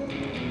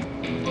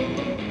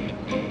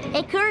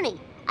 Hey, Kearney,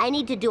 I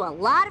need to do a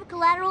lot of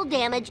collateral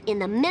damage in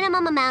the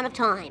minimum amount of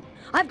time.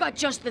 I've got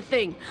just the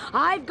thing.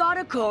 I've got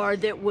a car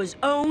that was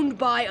owned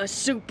by a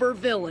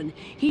supervillain.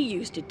 He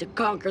used it to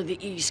conquer the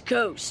East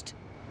Coast.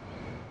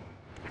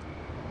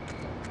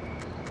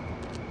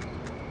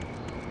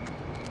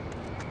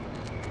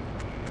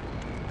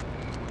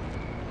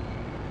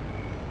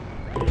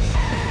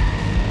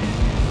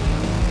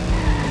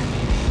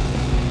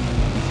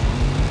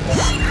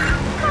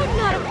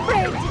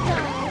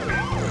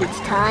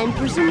 Time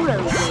for some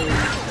road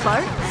rage.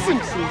 Bart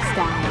Simpson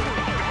style.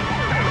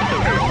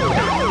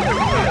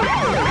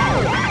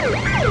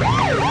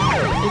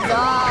 It's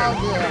all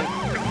good.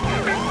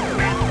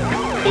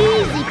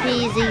 Easy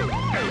peasy.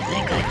 I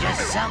think I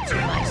just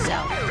seltzered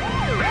myself.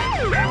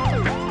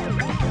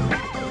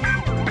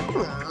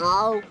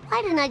 Oh,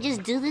 why didn't I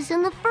just do this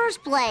in the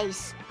first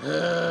place?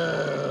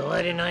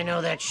 Why didn't I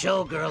know that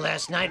showgirl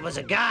last night was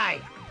a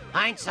guy?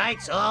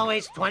 Hindsight's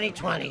always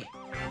 20/20.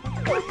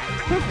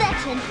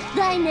 Perfection,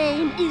 thy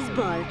name is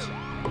Bart.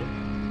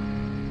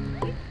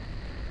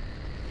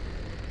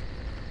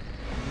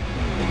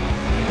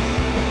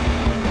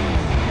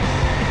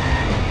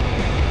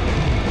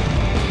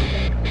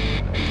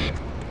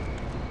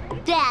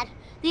 Dad,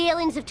 the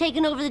aliens have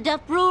taken over the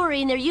Duff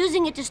Brewery and they're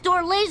using it to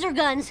store laser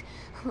guns.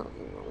 Oh,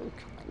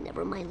 God,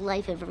 never in my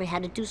life have I ever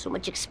had to do so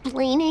much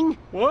explaining.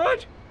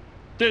 What?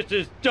 This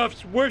is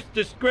Duff's worst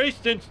disgrace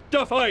since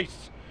Duff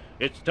Ice.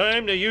 It's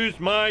time to use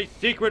my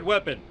secret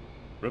weapon.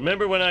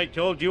 Remember when I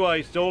told you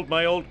I sold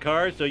my old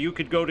car so you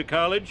could go to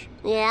college?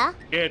 Yeah?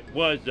 It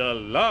was a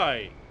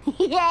lie.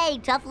 Yay,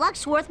 tough luck,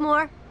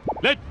 Swarthmore.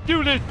 Let's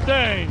do this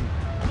thing.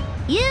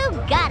 You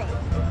got it.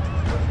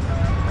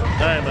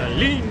 I'm a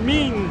lean,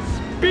 mean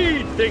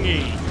speed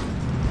thingy.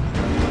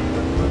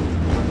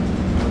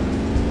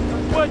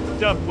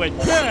 What's up with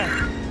that?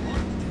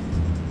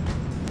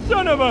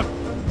 Son of a...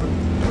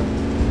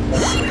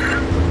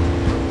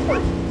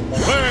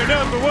 We're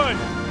number one!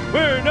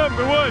 We're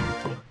number one!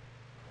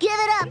 Give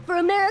it up for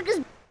America's...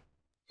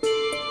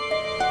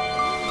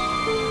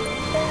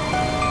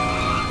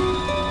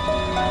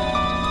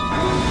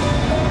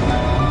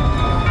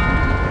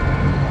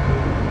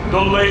 The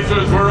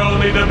lasers were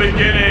only the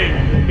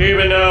beginning.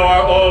 Even now,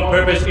 our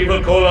all-purpose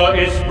evil cola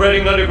is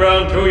spreading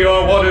underground through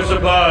your water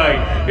supply.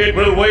 It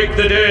will wake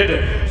the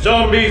dead.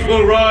 Zombies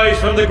will rise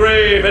from the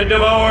grave and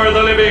devour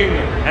the living.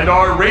 And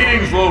our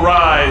ratings will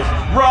rise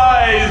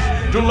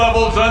to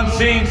levels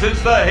unseen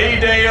since the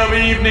heyday of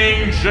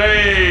Evening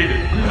Shade.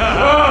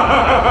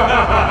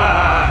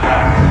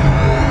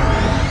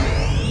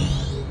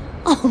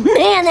 Oh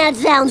man, that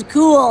sounds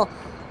cool.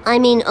 I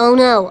mean, oh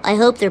no, I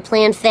hope their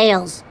plan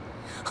fails.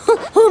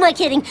 Who am I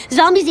kidding?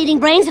 Zombies eating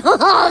brains?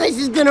 Oh, this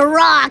is gonna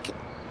rock!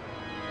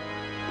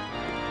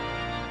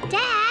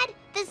 Dad,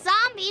 the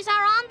zombies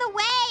are on the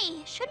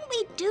way. Shouldn't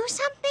we do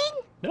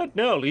something? Not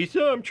now,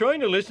 Lisa. I'm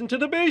trying to listen to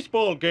the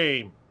baseball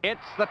game.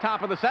 It's the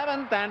top of the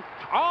seventh, and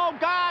oh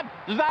God,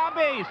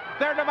 zombies!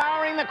 They're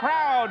devouring the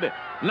crowd.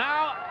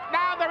 Now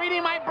they're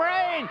eating my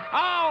brain.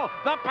 Oh,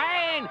 the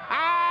pain!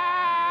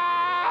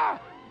 Ah!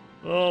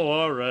 Oh,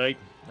 all right.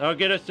 I'll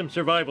get us some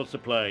survival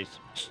supplies.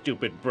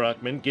 Stupid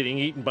Brockman getting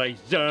eaten by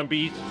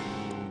zombies.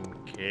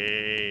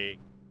 Okay.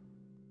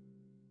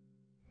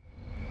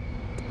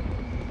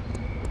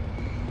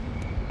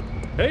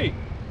 Hey,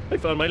 I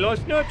found my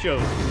lost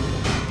nachos.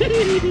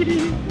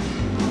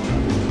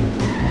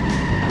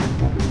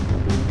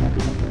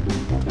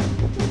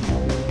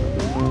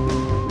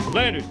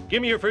 Landers,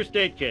 give me your first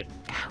aid kit.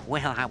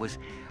 Well, I was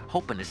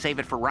hoping to save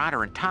it for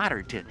Rodder and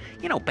Totter to,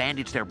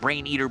 bandage their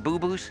brain-eater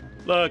boo-boos.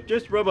 Look,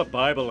 just rub a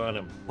Bible on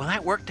them. Will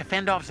that work to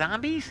fend off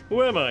zombies?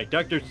 Who am I,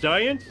 Dr.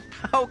 Science?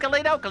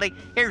 Oakley dokley,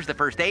 here's the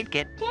first aid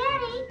kit.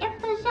 Daddy,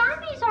 if the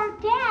zombies are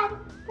dead,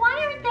 why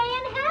aren't they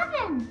in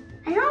heaven?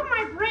 I hope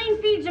my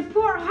brain feeds a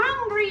poor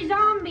hungry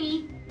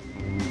zombie.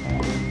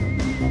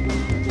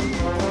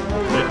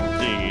 Let's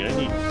see, I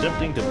need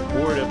something to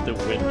board up the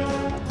window.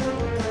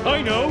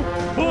 I know!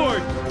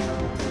 Boards!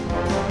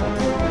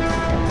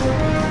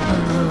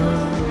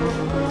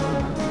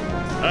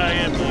 I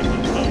am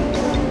evil.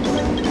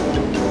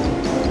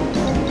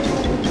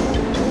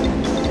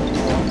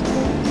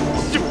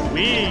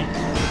 Sweet!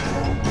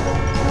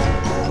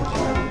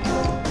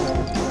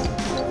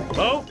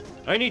 Oh,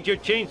 I need your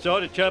chainsaw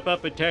to chop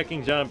up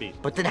attacking zombies.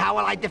 But then how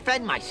will I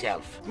defend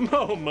myself?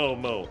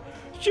 Mo.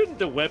 Shouldn't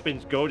the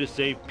weapons go to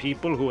save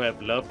people who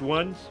have loved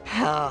ones?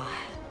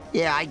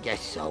 Yeah, I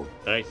guess so.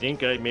 I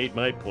think I made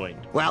my point.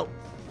 Well,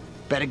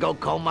 better go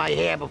comb my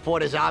hair before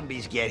the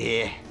zombies get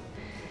here.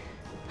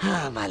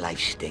 My life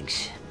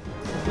stinks.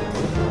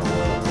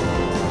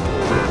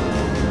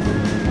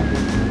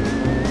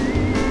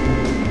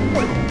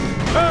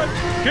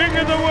 King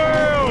of the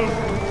world!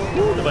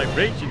 Ooh, the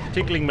vibration's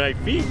tickling my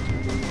feet.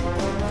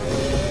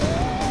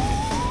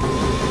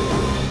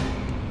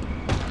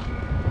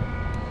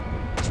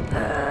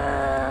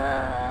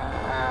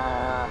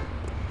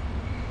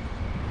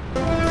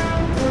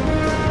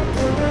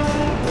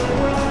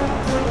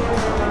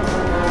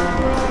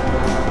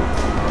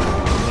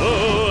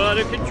 Oh, out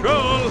of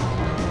control.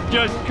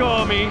 Just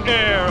call me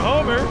Air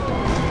Homer.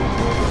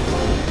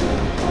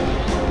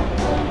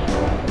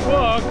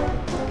 Walk.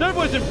 That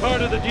wasn't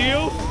part of the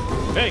deal.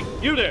 Hey,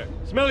 you there,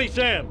 Smelly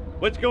Sam.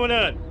 What's going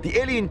on? The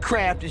alien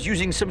craft is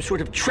using some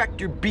sort of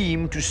tractor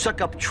beam to suck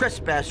up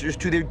trespassers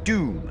to their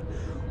doom.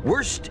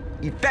 Worst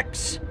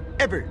effects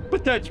ever.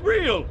 But that's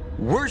real.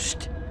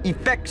 Worst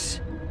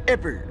effects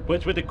ever.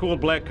 What's with the cool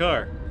black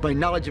car? If my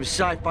knowledge of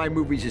sci-fi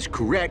movies is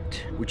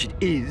correct, which it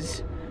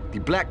is, the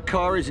black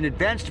car is an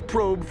advanced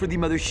probe for the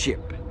mother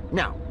ship.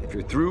 Now, if If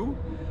you're through,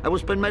 I will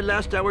spend my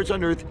last hours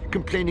on Earth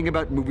complaining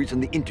about movies on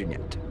the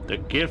internet. The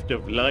gift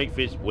of life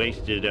is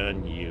wasted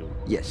on you.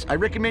 Yes, I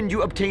recommend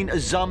you obtain a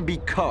zombie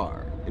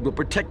car. It will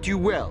protect you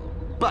well,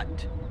 but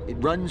it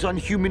runs on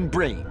human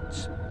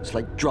brains.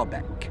 Slight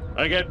drawback.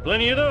 I got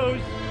plenty of those.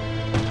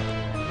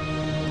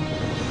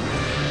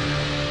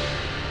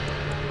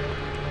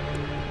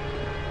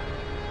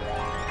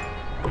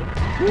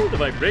 Ooh, the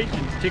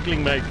vibration's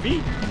tickling my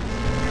feet.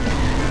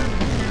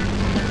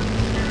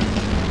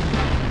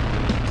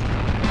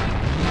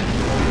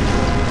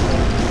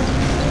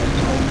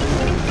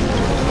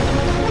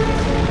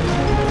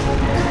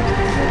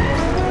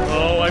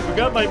 Oh, I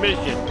forgot my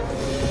mission.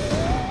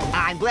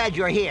 I'm glad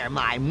you're here,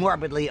 my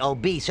morbidly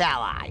obese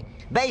ally.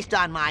 Based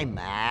on my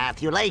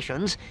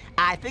mathulations,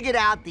 I figured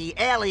out the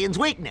alien's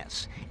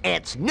weakness.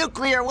 It's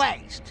nuclear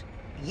waste.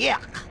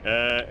 Yuck.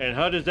 And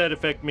how does that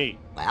affect me?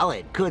 Well,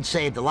 it could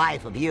save the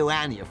life of you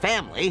and your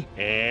family.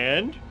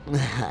 And?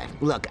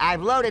 Look,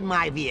 I've loaded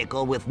my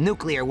vehicle with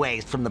nuclear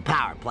waste from the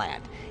power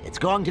plant. It's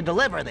going to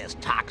deliver this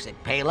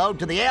toxic payload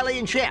to the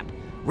alien ship,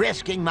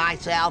 risking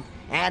myself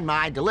and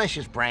my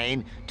delicious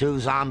brain to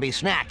zombie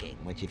snacking,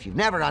 which if you've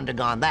never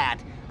undergone that,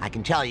 I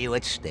can tell you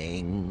it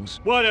stings.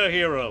 What a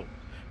hero.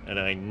 And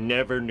I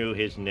never knew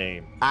his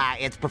name.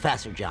 It's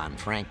Professor John,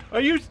 Frank. Are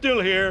you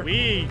still here?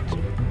 Sweet.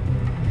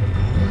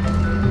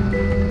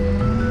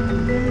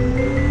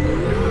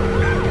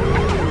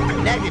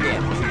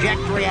 Negative.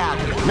 Trajectory out.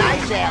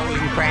 Nice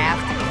alien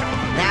craft.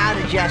 Now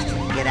to just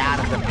get out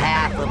of the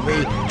path of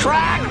the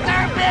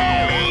tractor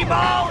beam!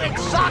 Oh, it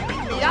sucked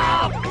me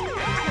up!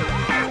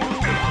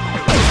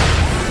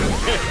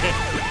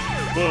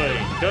 Boy,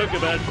 talk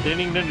about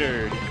thinning the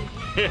nerd.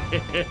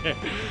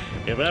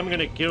 If I'm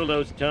gonna kill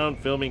those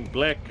town-filming,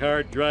 black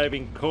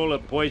car-driving,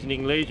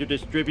 cola-poisoning,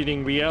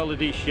 laser-distributing,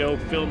 reality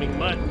show-filming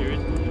monsters...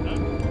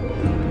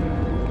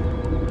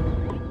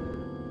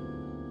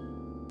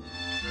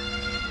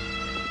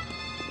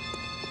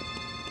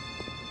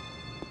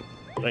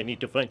 I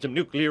need to find some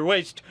nuclear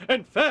waste,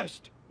 and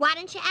fast! Why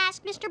don't you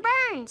ask Mr.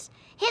 Burns?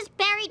 His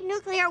buried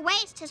nuclear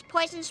waste has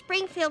poisoned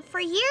Springfield for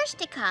years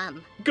to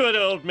come. Good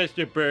old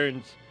Mr.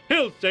 Burns.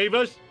 He'll save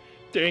us.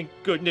 Thank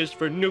goodness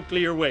for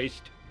nuclear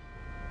waste.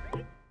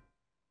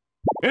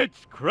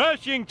 It's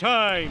crashing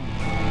time!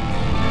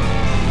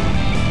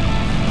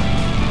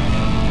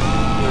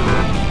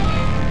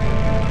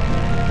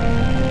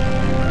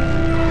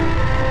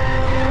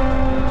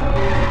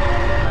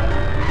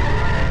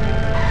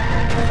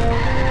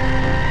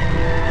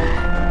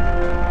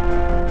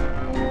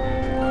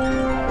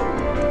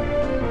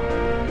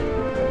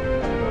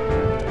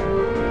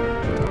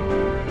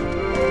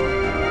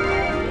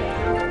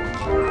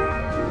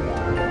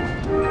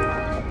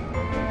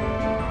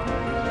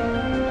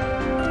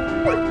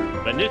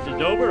 When this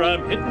is over,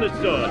 I'm hitting the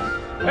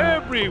sauce.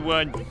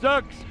 Everyone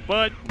sucks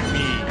but me.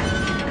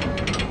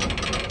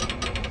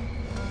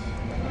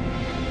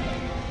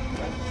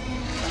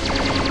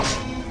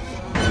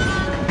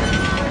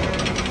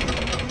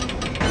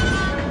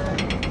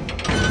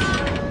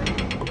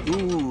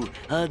 Ooh,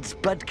 odds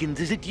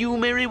budkins, is it you,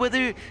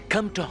 Merryweather?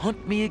 Come to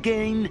haunt me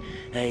again?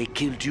 I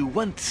killed you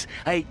once.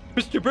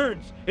 Mr.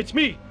 Burns, it's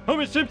me,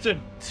 Homer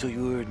Simpson. So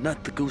you're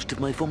not the ghost of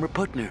my former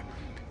partner.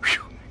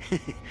 Whew.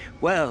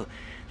 Well,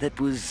 that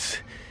was...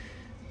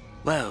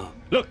 well...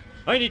 Look,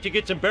 I need to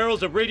get some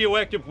barrels of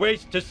radioactive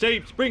waste to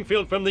save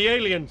Springfield from the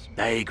aliens.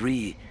 I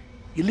agree.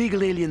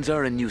 Illegal aliens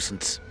are a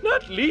nuisance.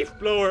 Not leaf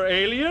blower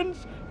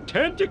aliens,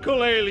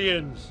 tentacle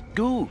aliens.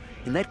 Go.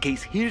 In that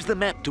case, here's the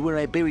map to where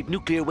I buried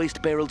nuclear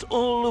waste barrels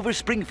all over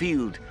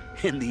Springfield.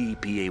 And the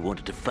EPA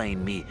wanted to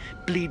fine me.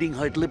 Bleeding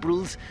heart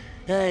liberals.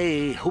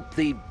 I hope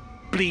they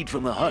bleed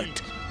from the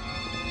heart.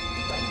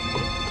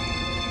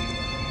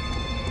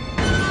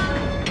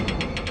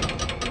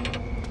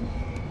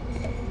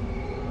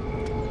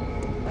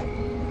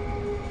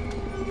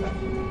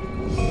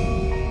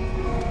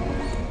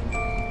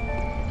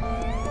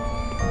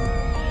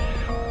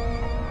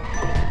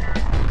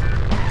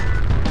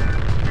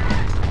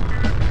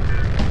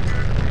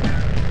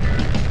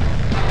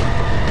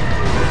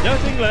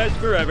 Nothing lasts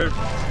forever.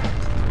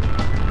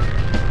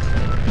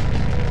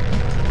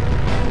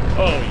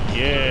 Oh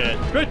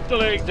yeah, stretch the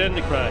legs and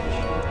the crotch.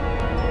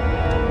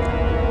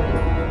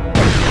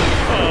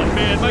 Oh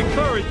man, my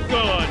car is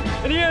gone,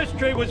 and the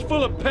ashtray was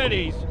full of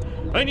pennies.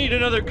 I need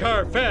another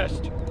car,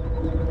 fast. So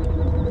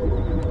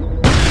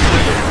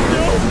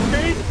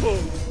painful.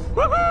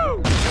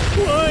 Woohoo!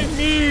 Why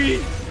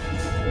me?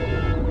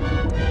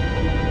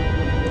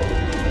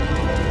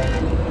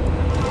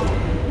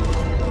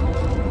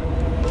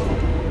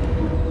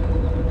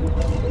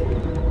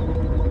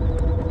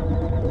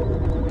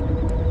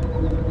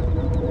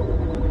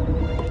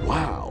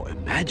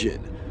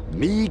 Imagine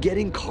me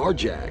getting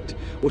carjacked.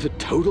 What a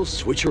total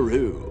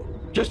switcheroo.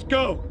 Just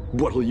go.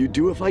 What'll you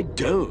do if I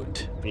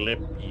don't? Flip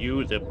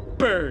you the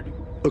bird.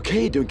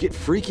 Okay, don't get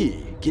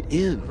freaky. Get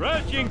in.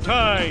 Crashing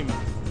time.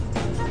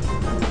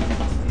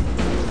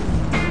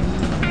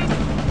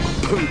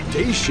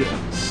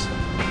 Bodacious.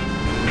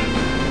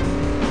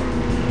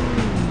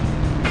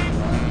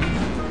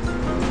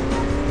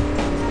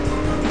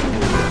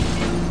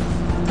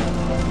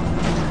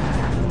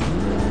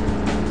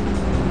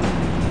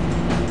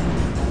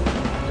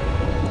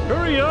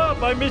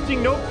 by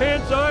missing No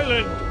Pants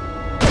Island.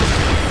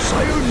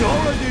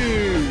 Sayonara,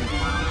 dude.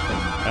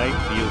 I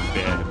feel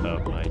bad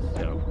about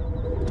myself.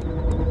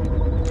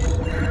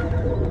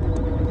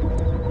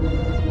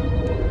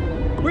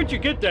 Where'd you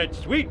get that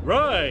sweet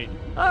ride?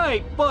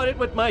 I bought it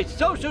with my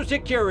Social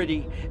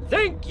Security.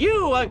 Thank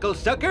you, Uncle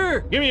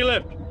Sucker. Give me a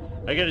lift.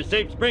 I gotta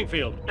save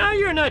Springfield. Now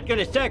you're not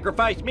gonna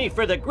sacrifice me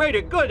for the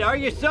greater good, are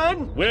you,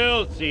 son?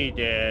 We'll see,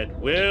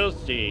 Dad. We'll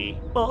see.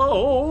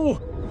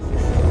 Oh.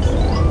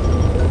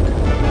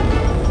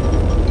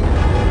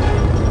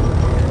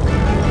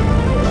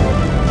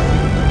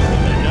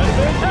 I'm not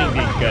mentioning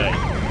these guys.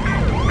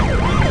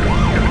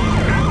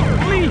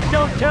 Please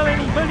don't tell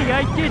anybody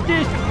I did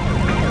this.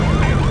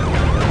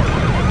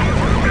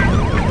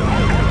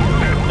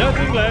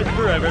 Nothing lasts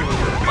forever.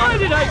 Why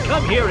did I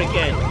come here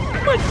again?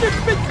 Let's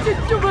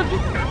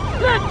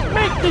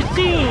make the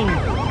scene.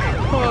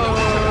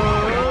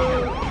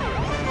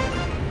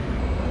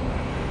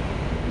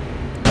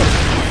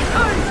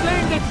 I'm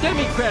saying the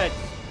Democrats.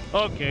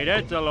 Okay,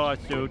 that's a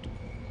lawsuit.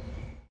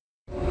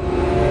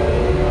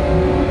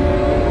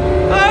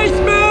 I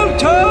smell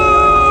toad!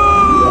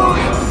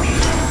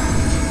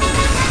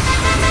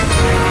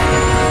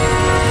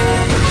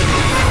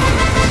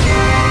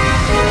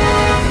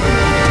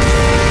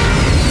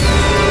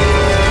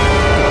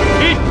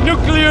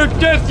 Nuclear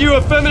death, you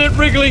effeminate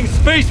wriggling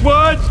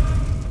spacewads!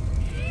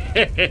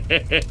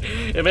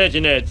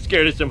 Imagine that,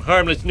 scared of some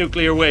harmless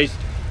nuclear waste.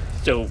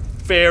 So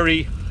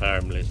very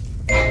harmless.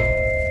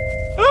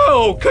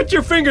 Oh, cut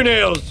your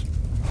fingernails!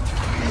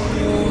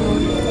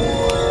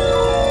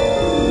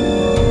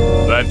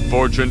 That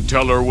fortune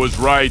teller was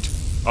right.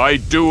 I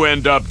do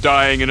end up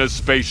dying in a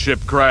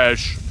spaceship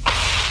crash.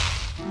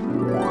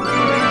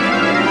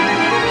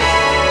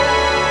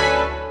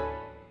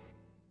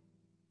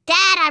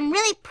 Dad, I'm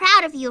really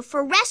proud of you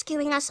for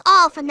rescuing us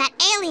all from that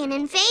alien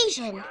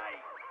invasion.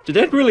 Did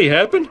that really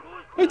happen?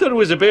 I thought it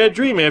was a bad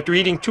dream after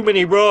eating too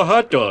many raw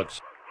hot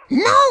dogs.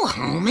 No,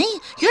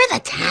 homie. You're the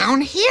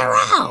town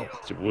hero.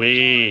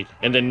 Sweet.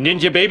 And the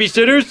ninja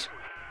babysitters?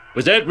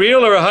 Was that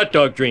real or a hot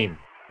dog dream?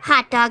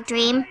 Hot dog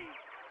dream.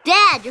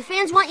 Dad, your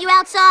fans want you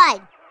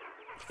outside.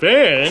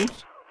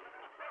 Fans?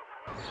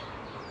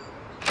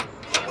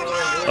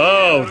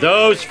 Oh,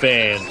 those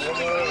fans.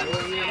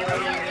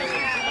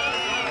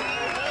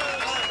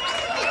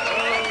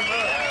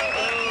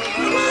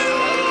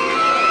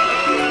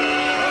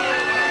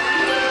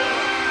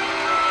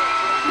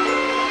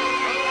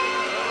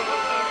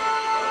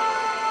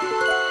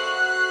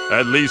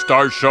 At least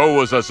our show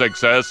was a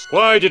success.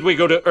 Why did we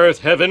go to Earth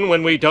Heaven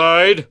when we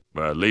died?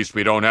 At least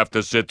we don't have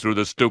to sit through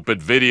the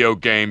stupid video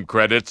game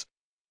credits.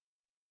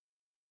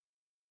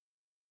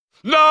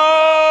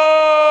 No!